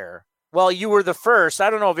player. Well, you were the first. I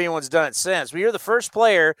don't know if anyone's done it since, but you're the first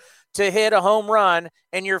player to hit a home run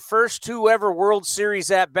in your first 2 ever World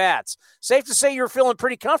Series at-bats. Safe to say you're feeling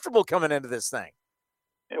pretty comfortable coming into this thing.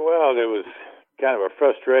 Well, it was kind of a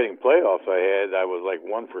frustrating playoff I had. I was like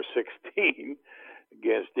 1 for 16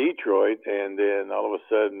 against Detroit, and then all of a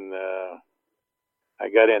sudden I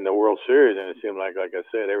got in the World Series, and it seemed like I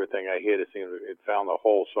said, everything I hit, it found a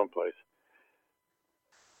hole someplace.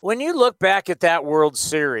 When you look back at that World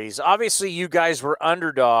Series, obviously you guys were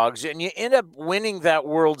underdogs, and you end up winning that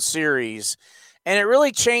World Series, and it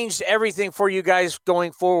really changed everything for you guys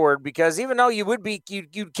going forward, because even though you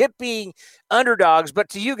kept being underdogs, but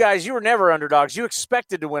to you guys, you were never underdogs. You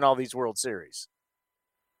expected to win all these World Series.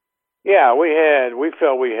 Yeah, we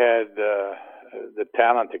felt we had the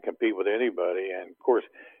talent to compete with anybody, and of course,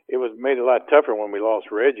 it was made a lot tougher when we lost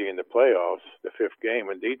Reggie in the playoffs, the 5th game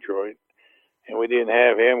in Detroit. And we didn't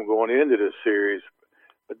have him going into the series.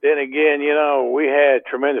 But then again, we had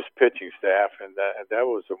tremendous pitching staff, and that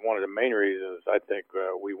was one of the main reasons I think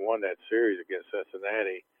we won that series against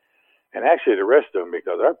Cincinnati. And actually the rest of them,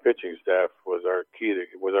 because our pitching staff was our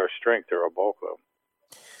strength to our ball club.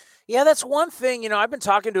 Yeah, that's one thing. I've been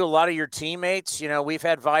talking to a lot of your teammates. We've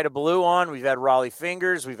had Vida Blue on. We've had Raleigh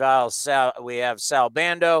Fingers. We have Sal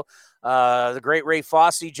Bando. The great Ray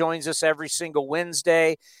Fosse joins us every single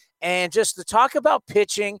Wednesday. And just to talk about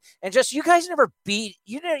pitching, and just you guys never beat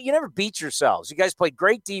yourselves. You guys played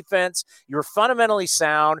great defense. You were fundamentally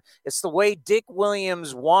sound. It's the way Dick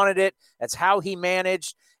Williams wanted it. That's how he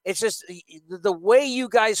managed. It's just the way you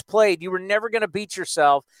guys played. You were never going to beat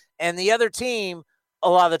yourself, and the other team a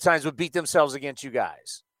lot of the times would beat themselves against you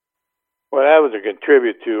guys. Well, that was a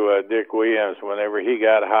contribute to Dick Williams. Whenever he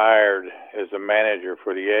got hired as a manager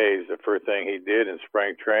for the A's, the first thing he did in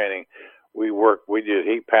spring training,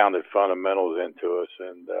 he pounded fundamentals into us,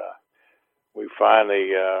 and we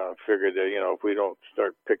finally figured that, if we don't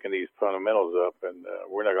start picking these fundamentals up, and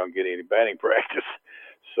we're not going to get any batting practice.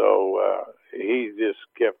 So he just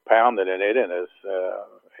kept pounding it in us,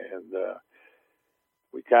 and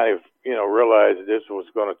we kind of, realized that this was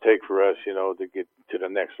going to take for us, to get to the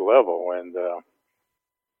next level. And the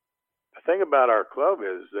thing about our club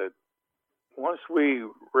is that once we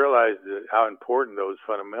realized how important those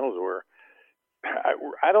fundamentals were,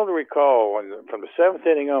 I don't recall from the seventh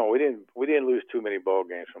inning on. We didn't lose too many ball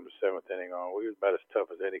games from the seventh inning on. We was about as tough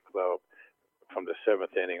as any club from the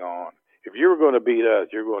seventh inning on. If you were going to beat us,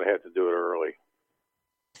 you're going to have to do it early.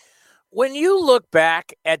 When you look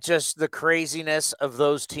back at just the craziness of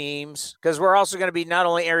those teams, because we're also going to be not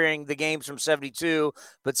only airing the games from 72,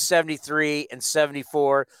 but 73 and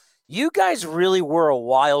 74, you guys really were a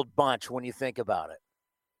wild bunch when you think about it.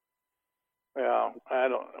 Well,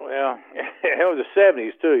 it was the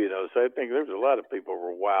 70s too, you know, so I think there was a lot of people who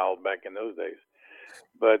were wild back in those days.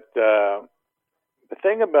 But the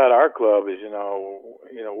thing about our club is, you know,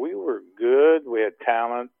 we were good. We had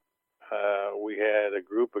talent. We had a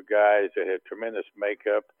group of guys that had tremendous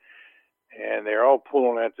makeup, and they're all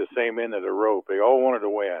pulling at the same end of the rope. They all wanted to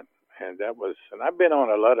win, and I've been on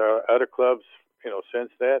a lot of other clubs, you know,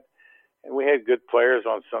 since that, and we had good players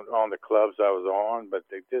on the clubs I was on, but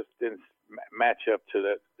they just didn't match up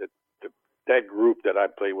to that group that I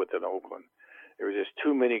played with in Oakland. There were just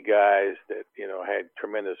too many guys that, you know, had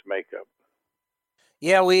tremendous makeup.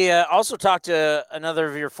 Yeah, we also talked to another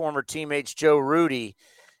of your former teammates, Joe Rudy,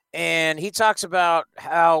 and he talks about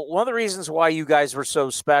how one of the reasons why you guys were so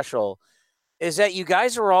special is that you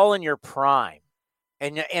guys were all in your prime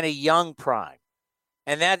and in a young prime.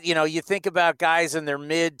 And that, you know, you think about guys in their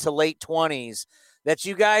mid to late 20s, that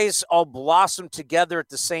you guys all blossomed together at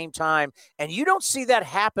the same time, and you don't see that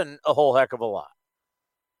happen a whole heck of a lot.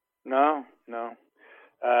 No.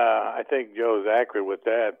 I think Joe's accurate with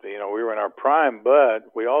that. You know, we were in our prime, but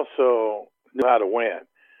we also knew how to win.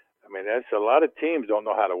 I mean, that's a lot of teams don't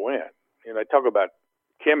know how to win. You know, I talk about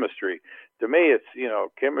chemistry. To me, it's, you know,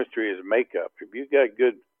 chemistry is makeup. If you've got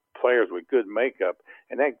good players with good makeup,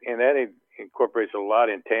 and that incorporates a lot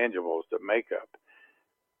of intangibles to makeup.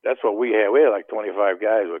 That's what we had. We had like 25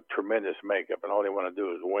 guys with tremendous makeup, and all they want to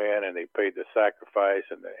do is win. And they paid the sacrifice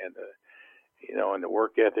and the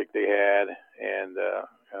work ethic they had, and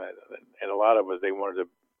a lot of us, they wanted to,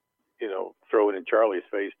 you know, throw it in Charlie's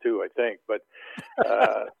face too, I think. But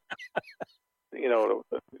you know,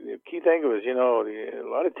 the key thing was, you know, a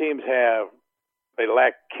lot of teams they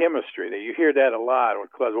lack chemistry. You hear that a lot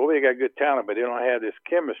with clubs. Well, they got good talent, but they don't have this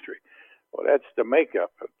chemistry. Well, that's the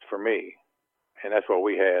makeup for me. And that's what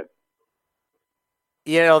we had.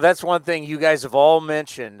 You know, that's one thing you guys have all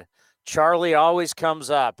mentioned. Charlie always comes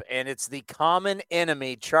up, and it's the common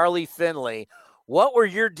enemy, Charlie Finley. What were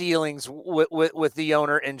your dealings with the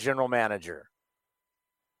owner and general manager?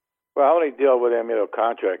 Well, I only dealt with him, you know,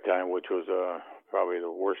 contract time, which was probably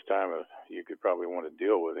the worst time you could probably want to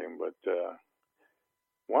deal with him. But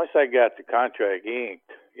once I got the contract inked,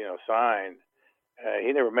 you know, signed,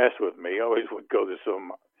 he never messed with me. He always would go to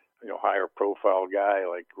some, you know, higher profile guy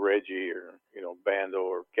like Reggie or, you know, Bando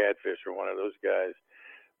or Catfish or one of those guys.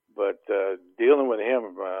 But dealing with him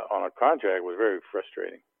on a contract was very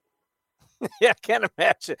frustrating. Yeah, I can't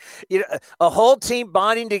imagine. You know, a whole team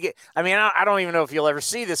bonding together. I mean, I don't even know if you'll ever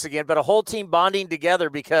see this again, but a whole team bonding together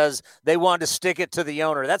because they wanted to stick it to the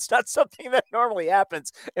owner. That's not something that normally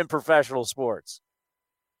happens in professional sports.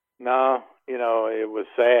 No, you know, it was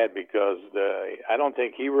sad because I don't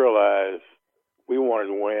think he realized we wanted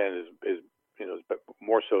to win as you know,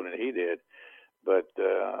 more so than he did. But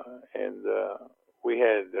we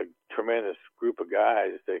had a tremendous group of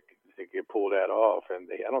guys that could pull that off, and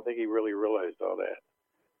I don't think he really realized all that.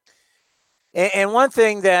 And one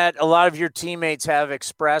thing that a lot of your teammates have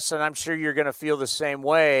expressed, and I'm sure you're going to feel the same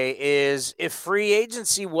way, is if free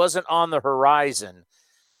agency wasn't on the horizon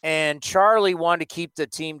and Charlie wanted to keep the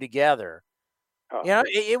team together, you know,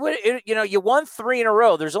 you know, you won 3 in a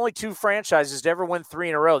row. There's only 2 franchises to ever win 3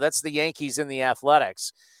 in a row. That's the Yankees and the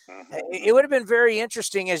Athletics. Mm-hmm. It would have been very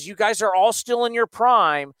interesting, as you guys are all still in your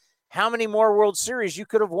prime, how many more World Series you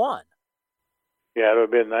could have won. Yeah, it would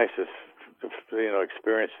have been nice to, you know,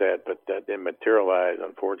 experience that, but that didn't materialize,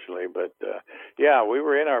 unfortunately. But yeah, we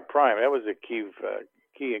were in our prime. That was the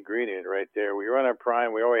key ingredient right there. We were in our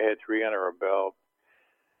prime. We already had 3 under our belt.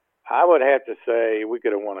 I would have to say we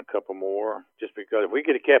could have won a couple more, just because if we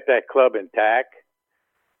could have kept that club intact,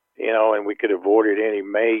 you know, and we could have avoided any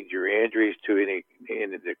major injuries to any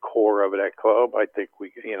in the core of that club, I think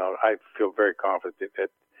I feel very confident that,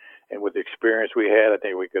 and with the experience we had, I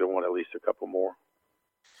think we could have won at least a couple more.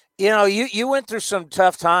 You know, you went through some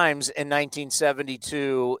tough times in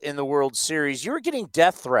 1972 in the World Series. You were getting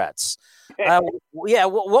death threats. Yeah,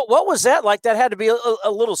 what was that like? That had to be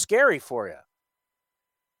a little scary for you.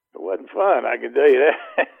 It wasn't fun, I can tell you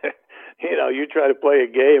that. You know, you try to play a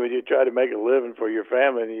game and you try to make a living for your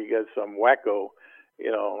family, and you get some wacko,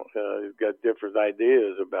 you know, who's got different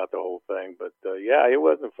ideas about the whole thing. But yeah, it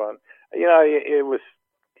wasn't fun. You know,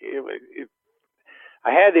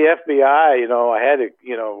 I had the FBI, I had to,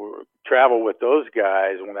 travel with those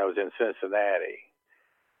guys when I was in Cincinnati,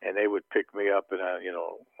 and they would pick me up in a,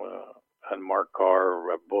 unmarked car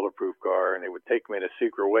or a bulletproof car, and they would take me in a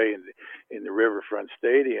secret way in the Riverfront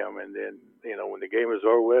Stadium. And then, when the game was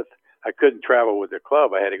over with, I couldn't travel with the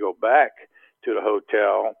club. I had to go back to the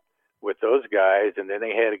hotel with those guys, and then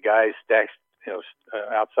they had a guy stacked,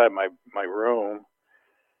 outside my room,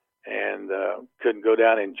 and couldn't go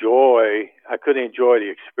down and enjoy. I couldn't enjoy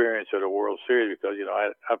the experience of the World Series because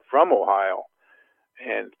I'm from Ohio,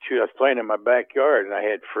 and I was playing in my backyard, and I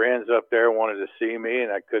had friends up there wanted to see me,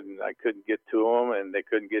 and I couldn't get to them, and they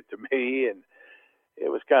couldn't get to me, and it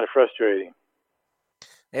was kind of frustrating.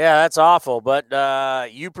 Yeah, that's awful. But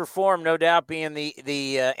you performed, no doubt, being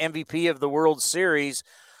the MVP of the World Series.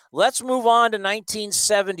 Let's move on to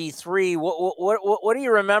 1973. What do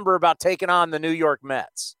you remember about taking on the New York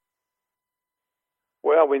Mets?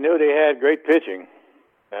 Well, we knew they had great pitching.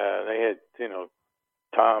 They had,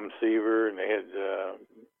 Tom Seaver, and they had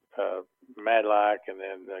Madlock, and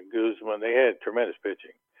then Guzman. They had tremendous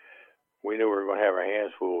pitching. We knew we were going to have our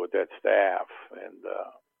hands full with that staff. And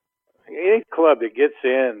any club that gets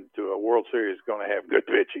into a World Series is going to have good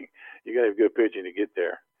pitching. You got to have good pitching to get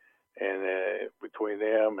there. And between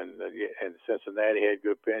them and Cincinnati had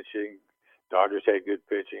good pitching, Dodgers had good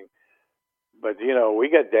pitching. But we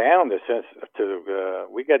got down to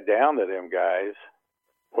them guys.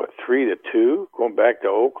 3-2, going back to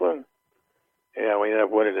Oakland. Yeah, we ended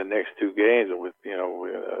up winning the next two games with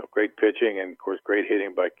great pitching and of course great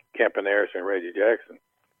hitting by Campaneris and Reggie Jackson.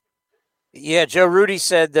 Yeah, Joe Rudy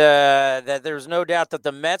said that there was no doubt that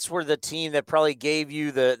the Mets were the team that probably gave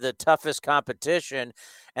you the toughest competition.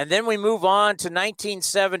 And then we move on to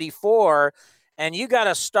 1974, and you got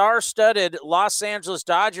a star-studded Los Angeles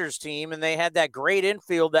Dodgers team, and they had that great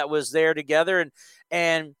infield that was there together.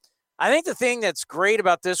 And I think the thing that's great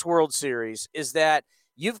about this World Series is that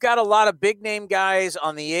you've got a lot of big-name guys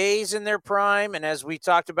on the A's in their prime, and as we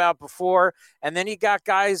talked about before, and then you got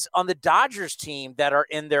guys on the Dodgers team that are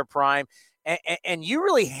in their prime, and you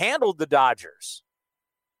really handled the Dodgers.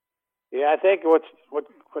 Yeah, I think what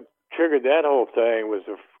triggered that whole thing was,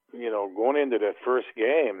 going into that first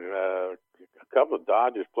game, a couple of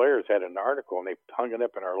Dodgers players had an article, and they hung it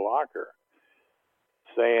up in our locker,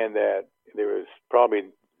 saying that there was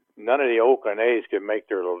probably none of the Oakland A's could make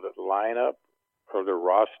their lineup or their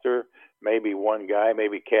roster. Maybe one guy,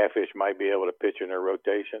 maybe Catfish might be able to pitch in their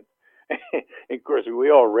rotation. And of course,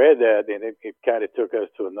 we all read that, and it kind of took us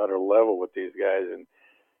to another level with these guys. And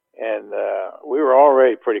we were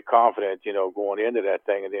already pretty confident, going into that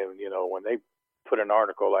thing. And then, when they put an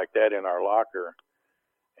article like that in our locker,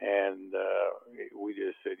 and we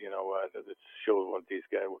just said, it shows what these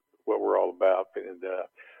guys, what we're all about. And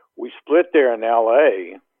we split there in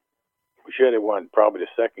L.A. We should have won probably the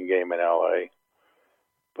second game in L.A.,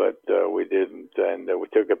 but we didn't, and we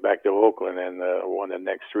took it back to Oakland and won the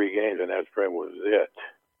next three games, and that pretty was it.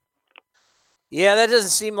 Yeah, that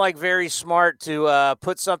doesn't seem like very smart to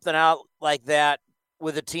put something out like that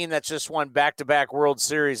with a team that's just won back-to-back World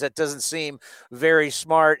Series. That doesn't seem very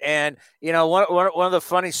smart. And, one of the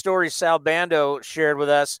funny stories Sal Bando shared with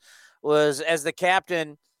us was, as the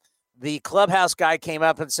captain, the clubhouse guy came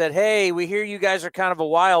up and said, "Hey, we hear you guys are kind of a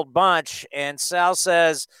wild bunch." And Sal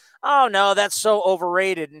says, "Oh, no, that's so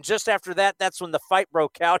overrated." And just after that, that's when the fight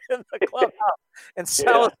broke out in the clubhouse. And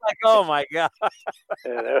Sal was like, "Oh, my God."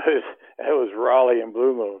 Yeah, that was Raleigh and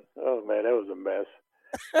Blue Moon. Oh, man, that was a mess.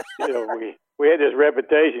 We had this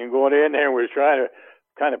reputation going in there, and we were trying to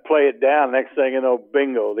kind of play it down. Next thing you know,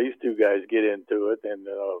 bingo, these two guys get into it. And,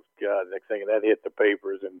 oh, God, next thing that hit the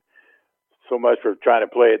papers. And so much for trying to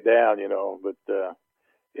play it down, But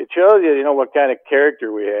it shows you, what kind of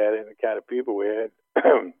character we had and the kind of people we had.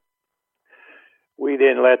 We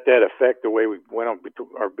didn't let that affect the way we went on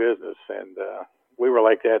our business, and we were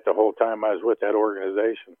like that the whole time I was with that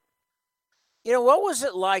organization. What was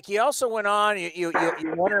it like? You also went on, you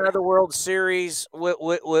won another World Series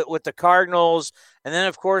with the Cardinals, and then,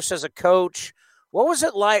 of course, as a coach. What was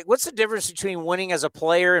it like? What's the difference between winning as a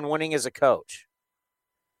player and winning as a coach?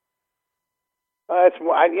 I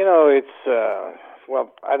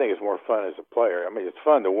think it's more fun as a player. I mean, it's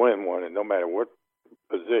fun to win one, and no matter what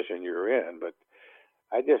position you're in, but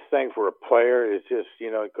I just think for a player, it's just,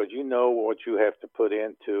 because what you have to put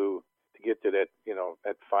into to get to that,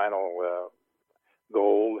 that final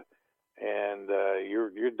goal, and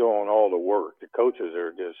you're doing all the work. The coaches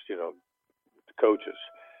are just, the coaches.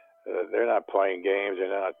 They're not playing games. They're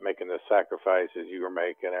not making the sacrifices you were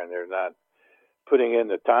making, and they're not putting in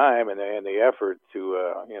the time and the effort to,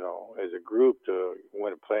 as a group to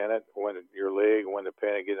win a planet, win your league, win win the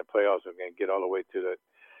pennant, get in the playoffs, and get all the way to the,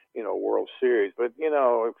 World Series. But,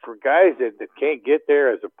 for guys that can't get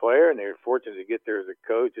there as a player and they're fortunate to get there as a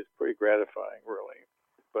coach, it's pretty gratifying, really.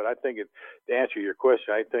 But I think to answer your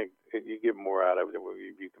question, I think you get more out of it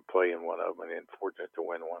if you can play in one of them and fortunate to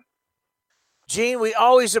win one. Gene, we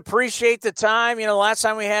always appreciate the time. Last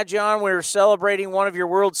time we had you on, we were celebrating one of your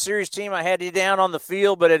World Series team. I had you down on the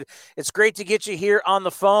field, but it's great to get you here on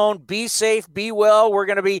the phone. Be safe, be well. We're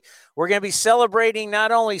going to be celebrating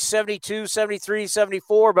not only 72, 73,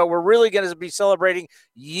 74, but we're really going to be celebrating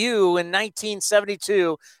you in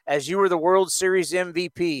 1972 as you were the World Series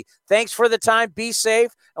MVP. Thanks for the time. Be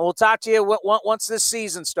safe, and we'll talk to you once this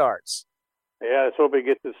season starts. Yeah, let's hope it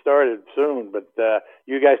gets it started soon. But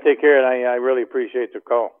you guys take care, and I really appreciate the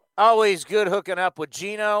call. Always good hooking up with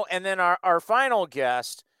Gino. And then our final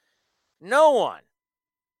guest, no one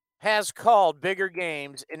has called bigger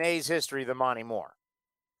games in A's history than Monty Moore.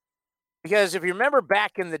 Because if you remember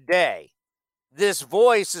back in the day, this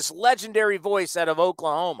legendary voice out of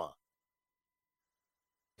Oklahoma,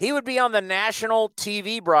 he would be on the national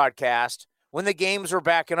TV broadcast when the games were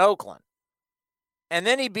back in Oakland. And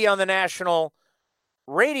then he'd be on the national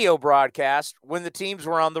radio broadcast when the teams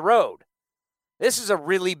were on the road. This is a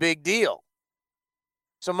really big deal.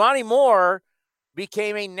 So Monty Moore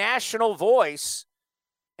became a national voice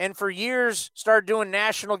and for years started doing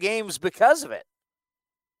national games because of it.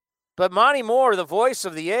 But Monty Moore, the voice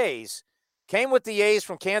of the A's, came with the A's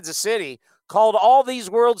from Kansas City, called all these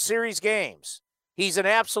World Series games. He's an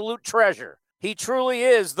absolute treasure. He truly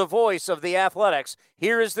is the voice of the Athletics.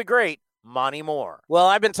 Here is the great Monty Moore. Well,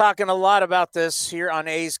 I've been talking a lot about this here on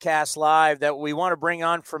A's Cast Live, that we want to bring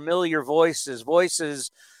on familiar voices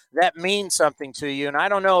that mean something to you. And I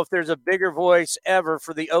don't know if there's a bigger voice ever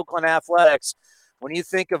for the Oakland Athletics when you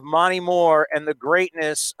think of Monty Moore and the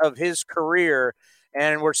greatness of his career.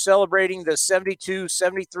 And we're celebrating the 72,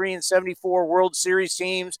 73, and 74 World Series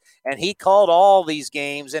teams, and he called all these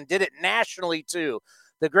games and did it nationally too.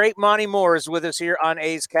 The great Monty Moore is with us here on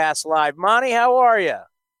A's Cast Live. Monty, how are you?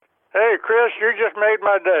 Hey, Chris, you just made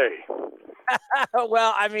my day.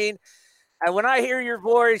 Well, I mean, when I hear your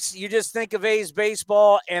voice, you just think of A's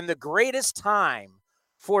baseball, and the greatest time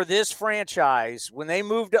for this franchise, when they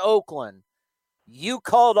moved to Oakland, you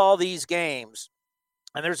called all these games,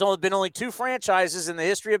 and there's only two franchises in the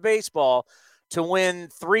history of baseball to win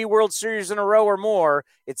 3 World Series in a row or more.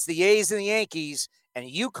 It's the A's and the Yankees, and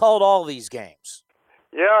you called all these games.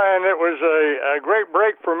 Yeah, and it was a great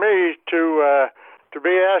break for me to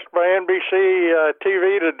be asked by NBC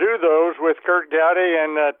TV to do those with Curt Gowdy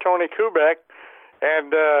and Tony Kubek.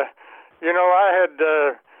 And, I had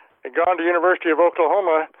gone to University of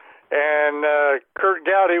Oklahoma, and Curt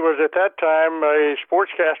Gowdy was at that time a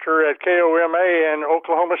sportscaster at KOMA in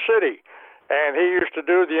Oklahoma City. And he used to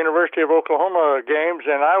do the University of Oklahoma games,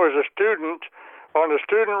 and I was a student on the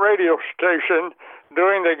student radio station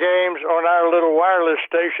doing the games on our little wireless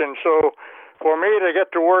station. So for me to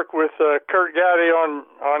get to work with Curt Gowdy on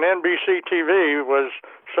NBC TV was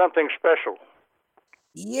something special.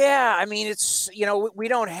 Yeah, I mean, it's, we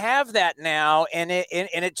don't have that now, and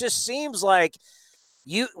it just seems like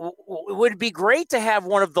it would be great to have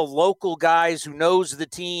one of the local guys who knows the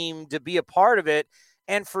team to be a part of it,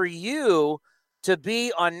 and for you to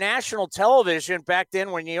be on national television back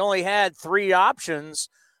then when you only had 3 options.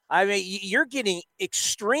 I mean, you're getting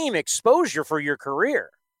extreme exposure for your career.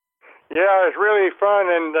 Yeah, it's really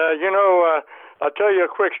fun. And, I'll tell you a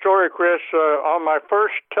quick story, Chris. On my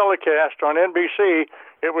first telecast on NBC,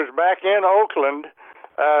 it was back in Oakland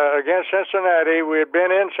against Cincinnati. We had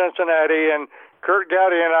been in Cincinnati, and Curt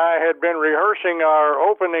Gowdy and I had been rehearsing our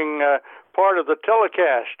opening part of the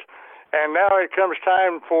telecast. And now it comes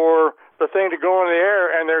time for the thing to go in the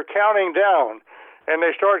air, and they're counting down. And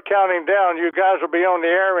they start counting down. You guys will be on the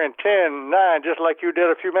air in 10, 9, just like you did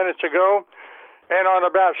a few minutes ago. And on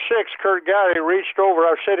about 6, Curt Gowdy reached over.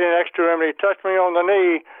 I was sitting next to him, and he touched me on the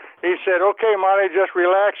knee. He said, "Okay, Monty, just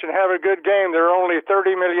relax and have a good game. There are only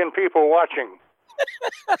 30 million people watching."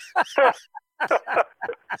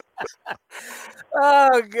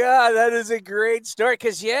 Oh, God, that is a great story.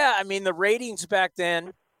 Because, the ratings back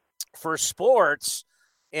then for sports,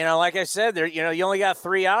 like I said, there, you only got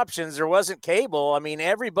 3 options. There wasn't cable. I mean,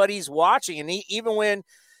 everybody's watching. And even when,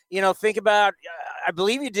 think about, I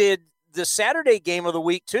believe you did the Saturday game of the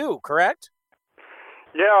week too, correct?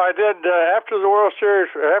 Yeah, I did. After the World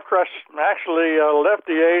Series, after I actually left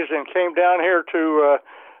the A's and came down here to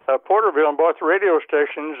Porterville and bought the radio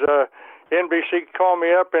stations, NBC called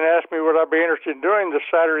me up and asked me would I be interested in doing the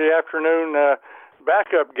Saturday afternoon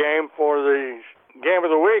backup game for the game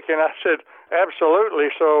of the week, and I said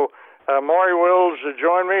absolutely. So Maury Wills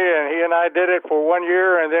joined me, and he and I did it for 1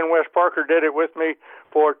 year, and then Wes Parker did it with me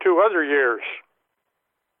for 2 other years.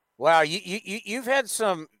 Wow, you've had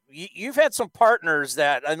some partners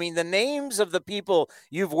that, I mean, the names of the people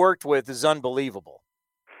you've worked with is unbelievable.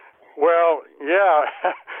 Well, yeah,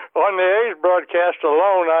 on the A's broadcast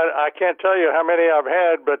alone, I can't tell you how many I've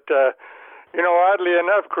had, but oddly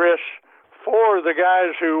enough, Chris, 4 of the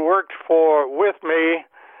guys who worked with me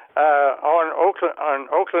on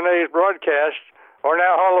Oakland A's broadcast are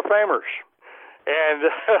now Hall of Famers. And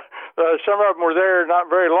some of them were there not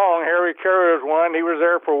very long. Harry Carey was one. He was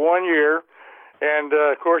there for 1 year. And,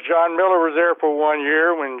 of course, John Miller was there for 1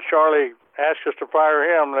 year when Charlie asked us to fire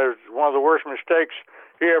him. That was one of the worst mistakes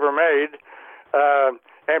he ever made.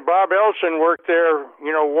 And Bob Elson worked there,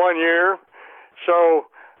 1 year. So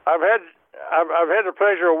I've had the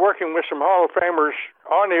pleasure of working with some Hall of Famers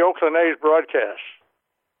on the Oakland A's broadcast.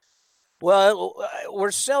 Well,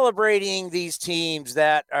 we're celebrating these teams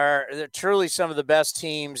that are truly some of the best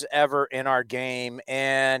teams ever in our game.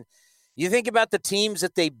 And you think about the teams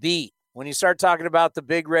that they beat when you start talking about the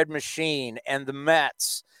Big Red Machine and the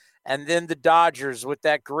Mets and then the Dodgers with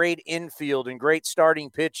that great infield and great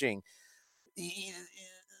starting pitching.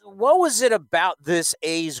 What was it about this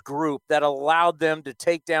A's group that allowed them to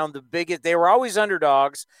take down the biggest? They were always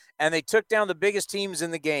underdogs, and they took down the biggest teams in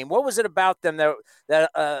the game. What was it about them that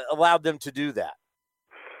allowed them to do that?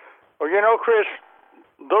 Well, Chris,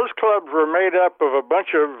 those clubs were made up of a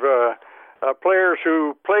bunch of players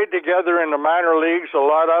who played together in the minor leagues, a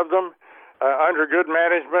lot of them, under good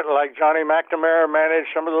management, like Johnny McNamara managed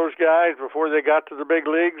some of those guys before they got to the big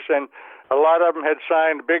leagues, and a lot of them had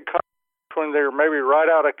signed big contracts when they were maybe right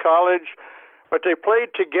out of college, but they played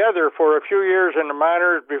together for a few years in the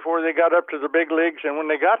minors before they got up to the big leagues. And when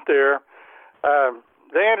they got there,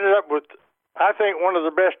 they ended up with, I think, one of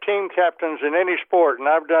the best team captains in any sport. And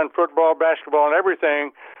I've done football, basketball, and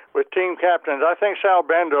everything with team captains. I think Sal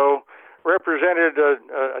Bando represented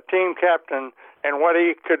a team captain and what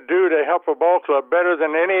he could do to help a ball club better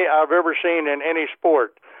than any I've ever seen in any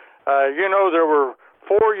sport. There were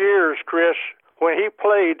 4 years, Chris, when he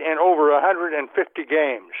played in over 150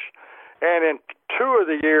 games. And in 2 of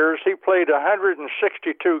the years, he played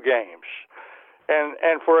 162 games.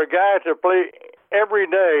 And for a guy to play every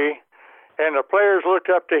day, and the players looked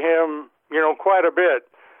up to him, quite a bit.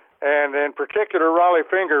 And in particular, Raleigh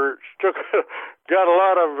Fingers got a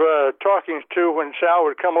lot of talkings to when Sal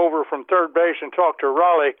would come over from third base and talk to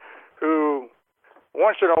Raleigh, who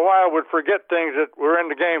once in a while would forget things that were in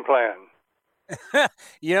the game plan.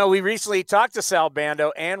 We recently talked to Sal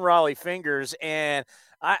Bando and Raleigh Fingers, and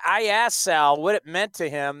I asked Sal what it meant to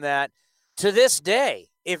him that to this day,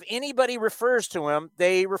 if anybody refers to him,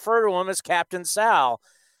 they refer to him as Captain Sal.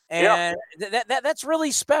 And that's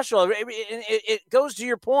really special. It goes to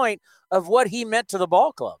your point of what he meant to the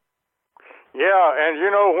ball club. Yeah, and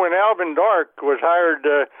when Alvin Dark was hired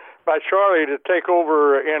by Charlie to take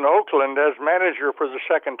over in Oakland as manager for the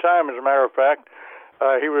second time, as a matter of fact,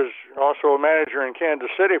 he was also a manager in Kansas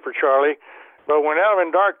City for Charlie. But when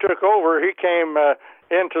Alvin Dark took over, he came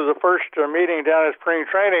into the first meeting down at spring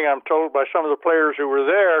training, I'm told by some of the players who were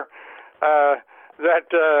there,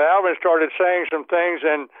 that Alvin started saying some things,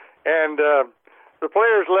 and the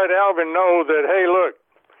players let Alvin know that, hey, look,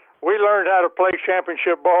 we learned how to play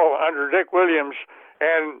championship ball under Dick Williams,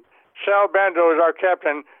 and Sal Bando is our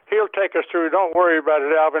captain. He'll take us through. Don't worry about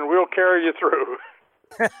it, Alvin. We'll carry you through.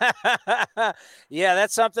 Yeah,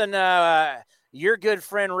 that's something your good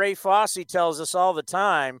friend Ray Fosse tells us all the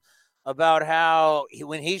time about how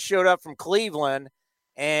when he showed up from Cleveland,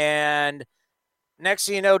 and next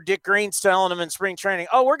thing you know, Dick Green's telling him in spring training,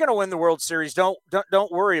 "Oh, we're going to win the World Series. Don't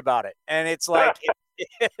worry about it." And it's like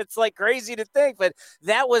it's like crazy to think, but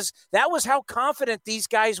that was how confident these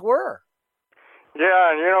guys were.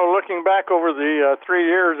 Yeah, and looking back over the 3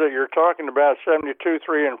 years that you're talking about, 72,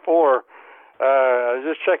 3, and 4. I was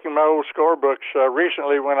just checking my old scorebooks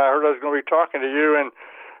recently when I heard I was going to be talking to you, and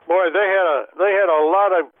boy, they had a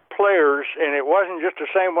lot of players, and it wasn't just the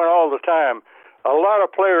same one all the time. A lot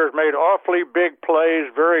of players made awfully big plays,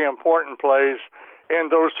 very important plays in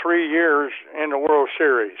those 3 years in the World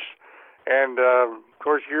Series. And of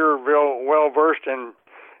course, you're well versed in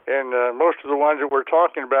most of the ones that we're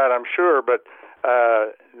talking about, I'm sure. But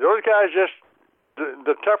those guys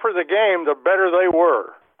the tougher the game, the better they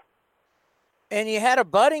were. And you had a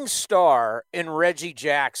budding star in Reggie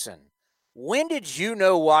Jackson. When did you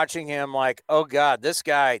know watching him like, oh God, this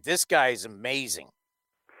guy is amazing?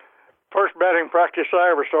 First batting practice I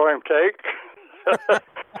ever saw him take.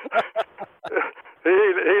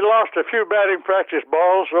 He lost a few batting practice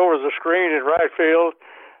balls over the screen in right field.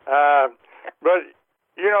 But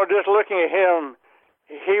just looking at him,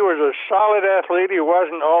 he was a solid athlete. He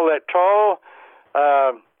wasn't all that tall.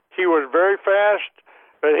 He was very fast,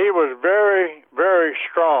 but he was very, very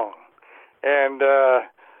strong. And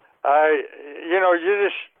you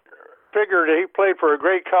just figured he played for a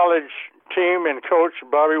great college team and coach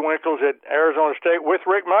Bobby Winkles at Arizona State with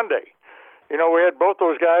Rick Monday. We had both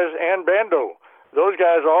those guys and Bando. Those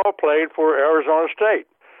guys all played for Arizona State.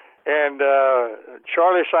 And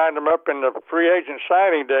Charlie signed them up in the free agent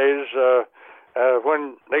signing days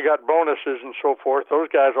when they got bonuses and so forth. Those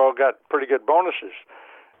guys all got pretty good bonuses.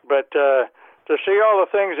 But to see all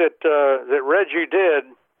the things that Reggie did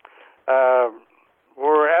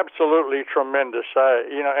were absolutely tremendous.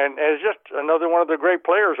 And as just another one of the great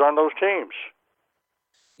players on those teams.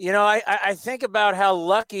 I think about how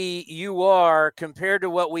lucky you are compared to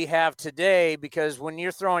what we have today, because when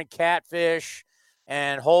you're throwing Catfish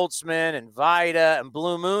and Holtzman and Vida and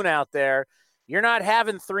Blue Moon out there, you're not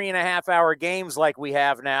having 3.5-hour games like we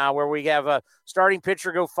have now, where we have a starting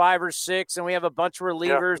pitcher go 5 or 6 and we have a bunch of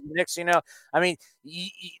relievers. Yeah. Next,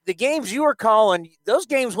 the games you were calling, those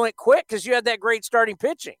games went quick because you had that great starting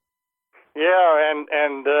pitching. Yeah,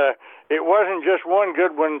 and it wasn't just one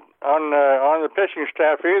good one on the pitching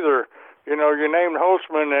staff either. You named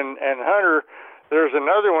Holtzman and Hunter. There's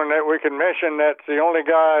another one that we can mention that's the only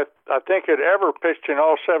guy I think had ever pitched in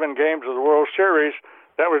all 7 games of the World Series.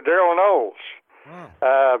 That was Darrell Knowles.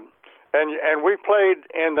 And we played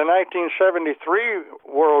in the 1973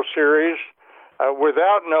 World Series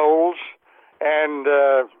without Knowles, and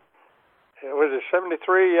was it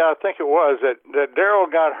 73? Yeah, I think it was, that Darrell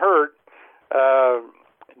got hurt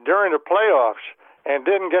during the playoffs and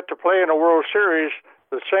didn't get to play in a World Series,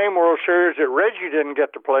 the same World Series that Reggie didn't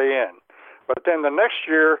get to play in. But then the next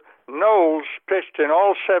year, Knowles pitched in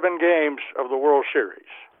all 7 games of the World Series.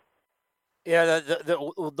 Yeah,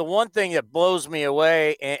 the one thing that blows me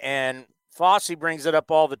away, and Fosse brings it up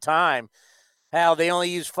all the time, how they only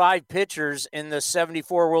used 5 pitchers in the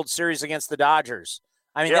 74 World Series against the Dodgers.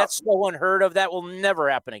 That's so unheard of. That will never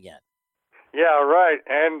happen again. Yeah, right.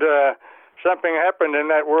 And something happened in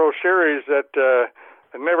that World Series that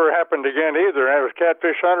never happened again either. And it was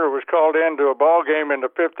Catfish Hunter was called into a ball game in the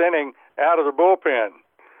 5th inning out of the bullpen.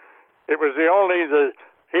 It was he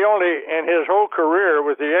only, in his whole career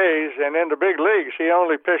with the A's and in the big leagues, he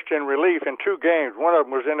only pitched in relief in 2 games. One of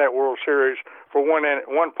them was in that World Series for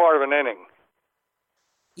one part of an inning.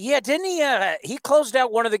 Yeah, didn't he? He closed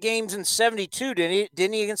out one of the games in '72,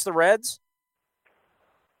 didn't he, against the Reds?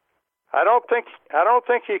 I don't think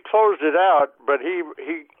he closed it out, but he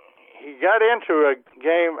got into a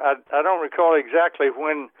game. I don't recall exactly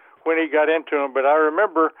when he got into him, but I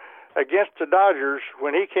remember against the Dodgers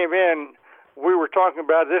when he came in. We were talking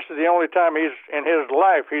about this is the only time in his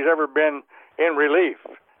life he's ever been in relief.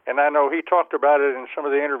 And I know he talked about it in some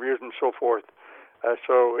of the interviews and so forth.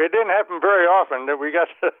 So it didn't happen very often that we got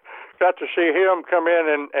to see him come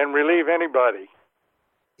in and relieve anybody.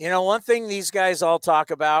 One thing these guys all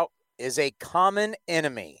talk about is a common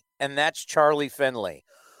enemy, and that's Charlie Finley.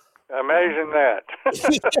 Imagine that.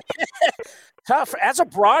 Tough. As a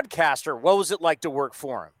broadcaster, what was it like to work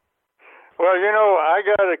for him? Well, I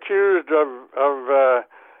got accused of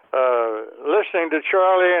listening to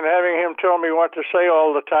Charlie and having him tell me what to say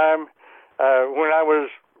all the time when I was,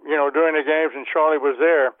 doing the games and Charlie was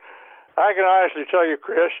there. I can honestly tell you,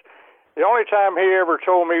 Chris, the only time he ever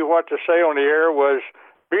told me what to say on the air was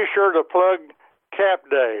be sure to plug cap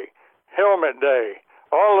day, helmet day,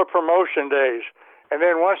 all the promotion days. And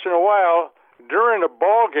then once in a while, during a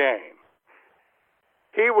ball game,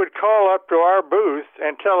 he would call up to our booth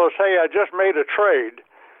and tell us, hey, I just made a trade,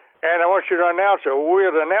 and I want you to announce it. Well,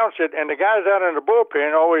 we'd announce it, and the guys out in the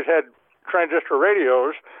bullpen always had transistor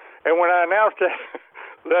radios, and when I announced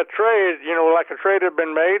that trade, like a trade had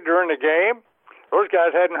been made during the game, those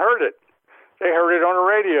guys hadn't heard it. They heard it on the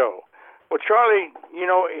radio. Well, Charlie,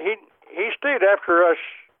 he stayed after us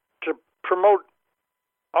to promote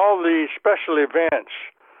all the special events,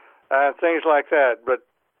 things like that, but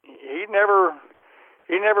he never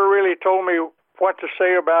really told me what to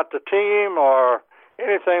say about the team or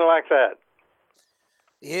anything like that.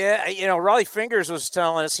 Yeah, Raleigh Fingers was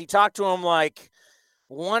telling us he talked to him like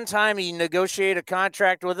one time he negotiated a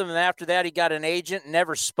contract with him, and after that he got an agent and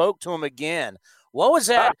never spoke to him again. What was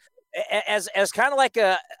that? As kind of like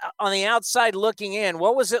on the outside looking in,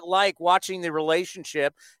 what was it like watching the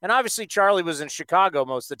relationship? And obviously Charlie was in Chicago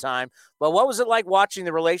most of the time, but what was it like watching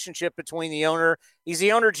the relationship between the owner, he's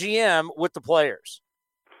the owner GM, with the players?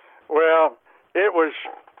 Well, it was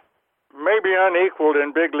maybe unequaled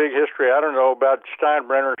in big league history. I don't know about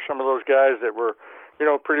Steinbrenner, some of those guys that were,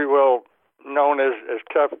 pretty well known as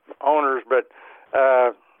tough owners, but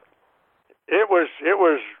It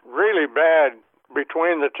was really bad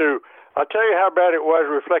between the two. I'll tell you how bad it was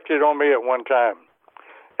reflected on me at one time.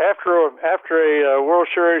 After a World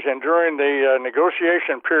Series and during the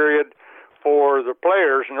negotiation period for the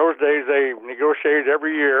players, in those days they negotiated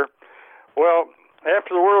every year. Well,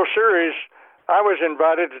 after the World Series, I was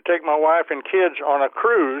invited to take my wife and kids on a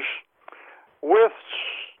cruise with,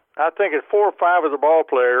 I think, 4 or 5 of the ball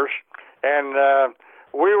players, and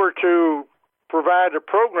we were to provide a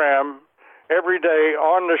program every day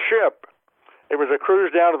on the ship. It was a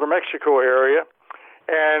cruise down to the Mexico area,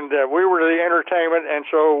 and we were the entertainment, and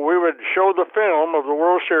so we would show the film of the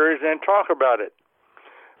World Series and talk about it.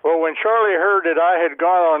 Well, when Charlie heard that I had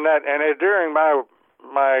gone on that, and during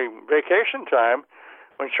my vacation time,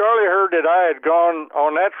 when Charlie heard that I had gone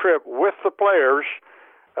on that trip with the players,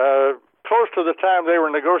 close to the time they were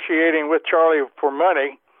negotiating with Charlie for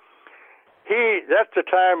money, that's the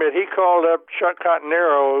time that he called up Chuck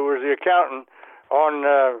Continero, who was the accountant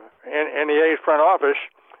in the A's front office,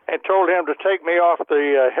 and told him to take me off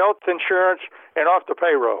the health insurance and off the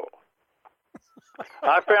payroll.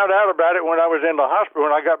 I found out about it when I was in the hospital.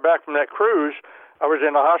 When I got back from that cruise, I was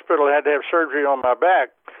in the hospital and had to have surgery on my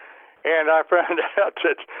back. And I found out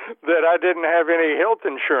that I didn't have any health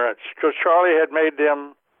insurance because Charlie had made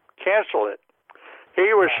them cancel it.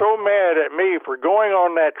 He was so mad at me for going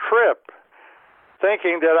on that trip,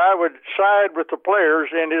 thinking that I would side with the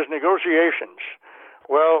players in his negotiations.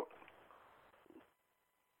 Well,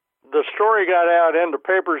 the story got out in the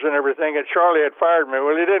papers and everything that Charlie had fired me.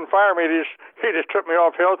 Well, he didn't fire me. He just took me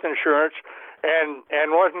off health insurance and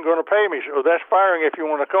wasn't going to pay me. So that's firing, if you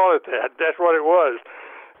want to call it that. That's what it was.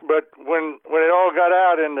 But when it all got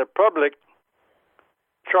out in the public,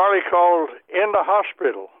 Charlie called in the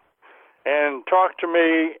hospital and talked to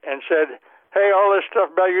me and said, "Hey, all this stuff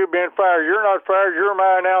about you being fired, you're not fired, you're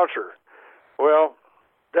my announcer." Well,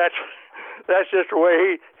 that's just the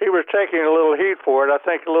way he was taking a little heat for it. I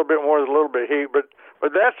think a little bit more than a little bit heat, but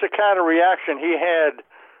that's the kind of reaction he had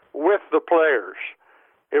with the players.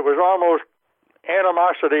 It was almost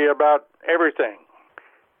animosity about everything.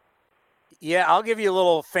 Yeah, I'll give you a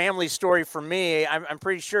little family story from me. I'm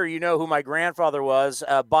pretty sure you know who my grandfather was,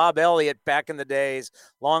 Bob Elliott, back in the days,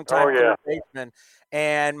 long-time baseman.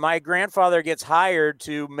 And my grandfather gets hired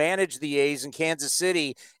to manage the A's in Kansas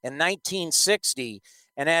City in 1960.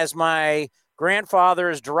 And as my grandfather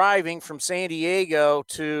is driving from San Diego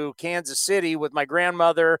to Kansas City with my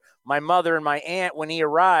grandmother, my mother, and my aunt, when he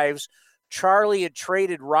arrives, Charlie had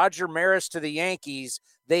traded Roger Maris to the Yankees.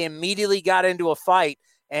 They immediately got into a fight.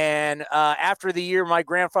 And after the year, my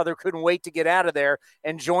grandfather couldn't wait to get out of there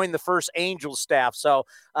and join the first Angels staff. So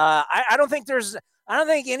I don't think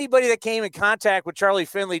anybody that came in contact with Charlie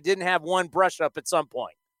Finley didn't have one brush up at some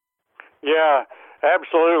point. Yeah,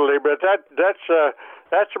 absolutely. But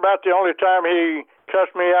that's about the only time he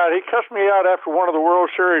cussed me out. He cussed me out after one of the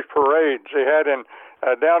World Series parades they had in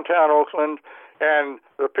downtown Oakland, and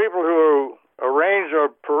the people who arranged a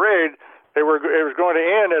parade, it was going to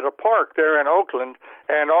end at a park there in Oakland,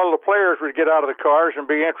 and all the players would get out of the cars and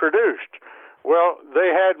be introduced. Well,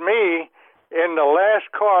 they had me in the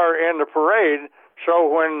last car in the parade, so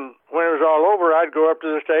when it was all over, I'd go up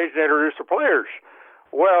to the stage and introduce the players.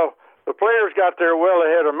 Well, the players got there well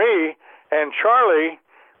ahead of me, and Charlie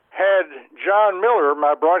had John Miller,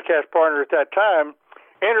 my broadcast partner at that time,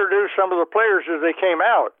 introduce some of the players as they came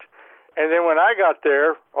out. And then when I got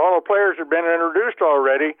there, all the players had been introduced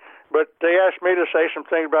already, but they asked me to say some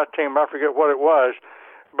things about the team. I forget what it was.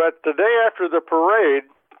 But the day after the parade,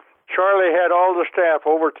 Charlie had all the staff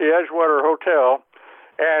over at the Edgewater Hotel,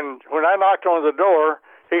 and when I knocked on the door,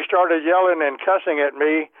 he started yelling and cussing at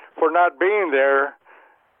me for not being there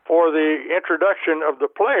for the introduction of the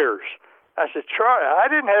players. I said, "Charlie, I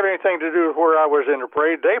didn't have anything to do with where I was in the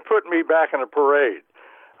parade. They put me back in the parade."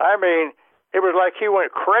 I mean, it was like he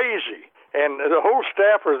went crazy. And the whole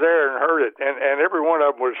staff was there and heard it, and every one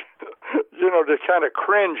of them was, just kind of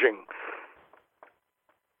cringing.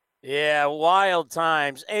 Yeah, wild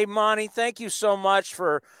times. Hey, Monty, thank you so much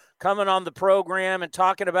for coming on the program and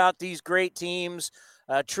talking about these great teams.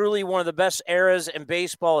 Truly one of the best eras in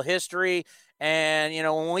baseball history. And,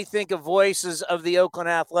 when we think of voices of the Oakland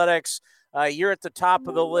Athletics, you're at the top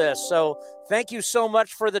of the list. So thank you so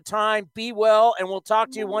much for the time. Be well, and we'll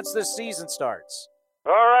talk to you once this season starts.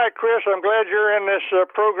 All right, Chris, I'm glad you're in this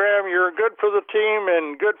program. You're good for the team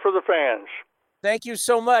and good for the fans. Thank you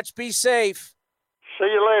so much. Be safe. See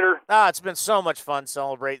you later. It's been so much fun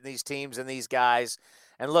celebrating these teams and these guys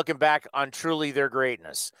and looking back on truly their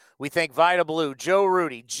greatness. We thank Vida Blue, Joe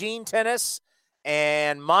Rudy, Gene Tennis,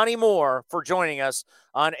 and Monty Moore for joining us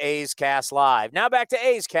on A's Cast Live. Now back to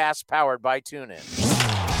A's Cast, powered by TuneIn.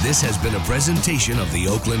 This has been a presentation of the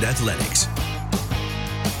Oakland Athletics.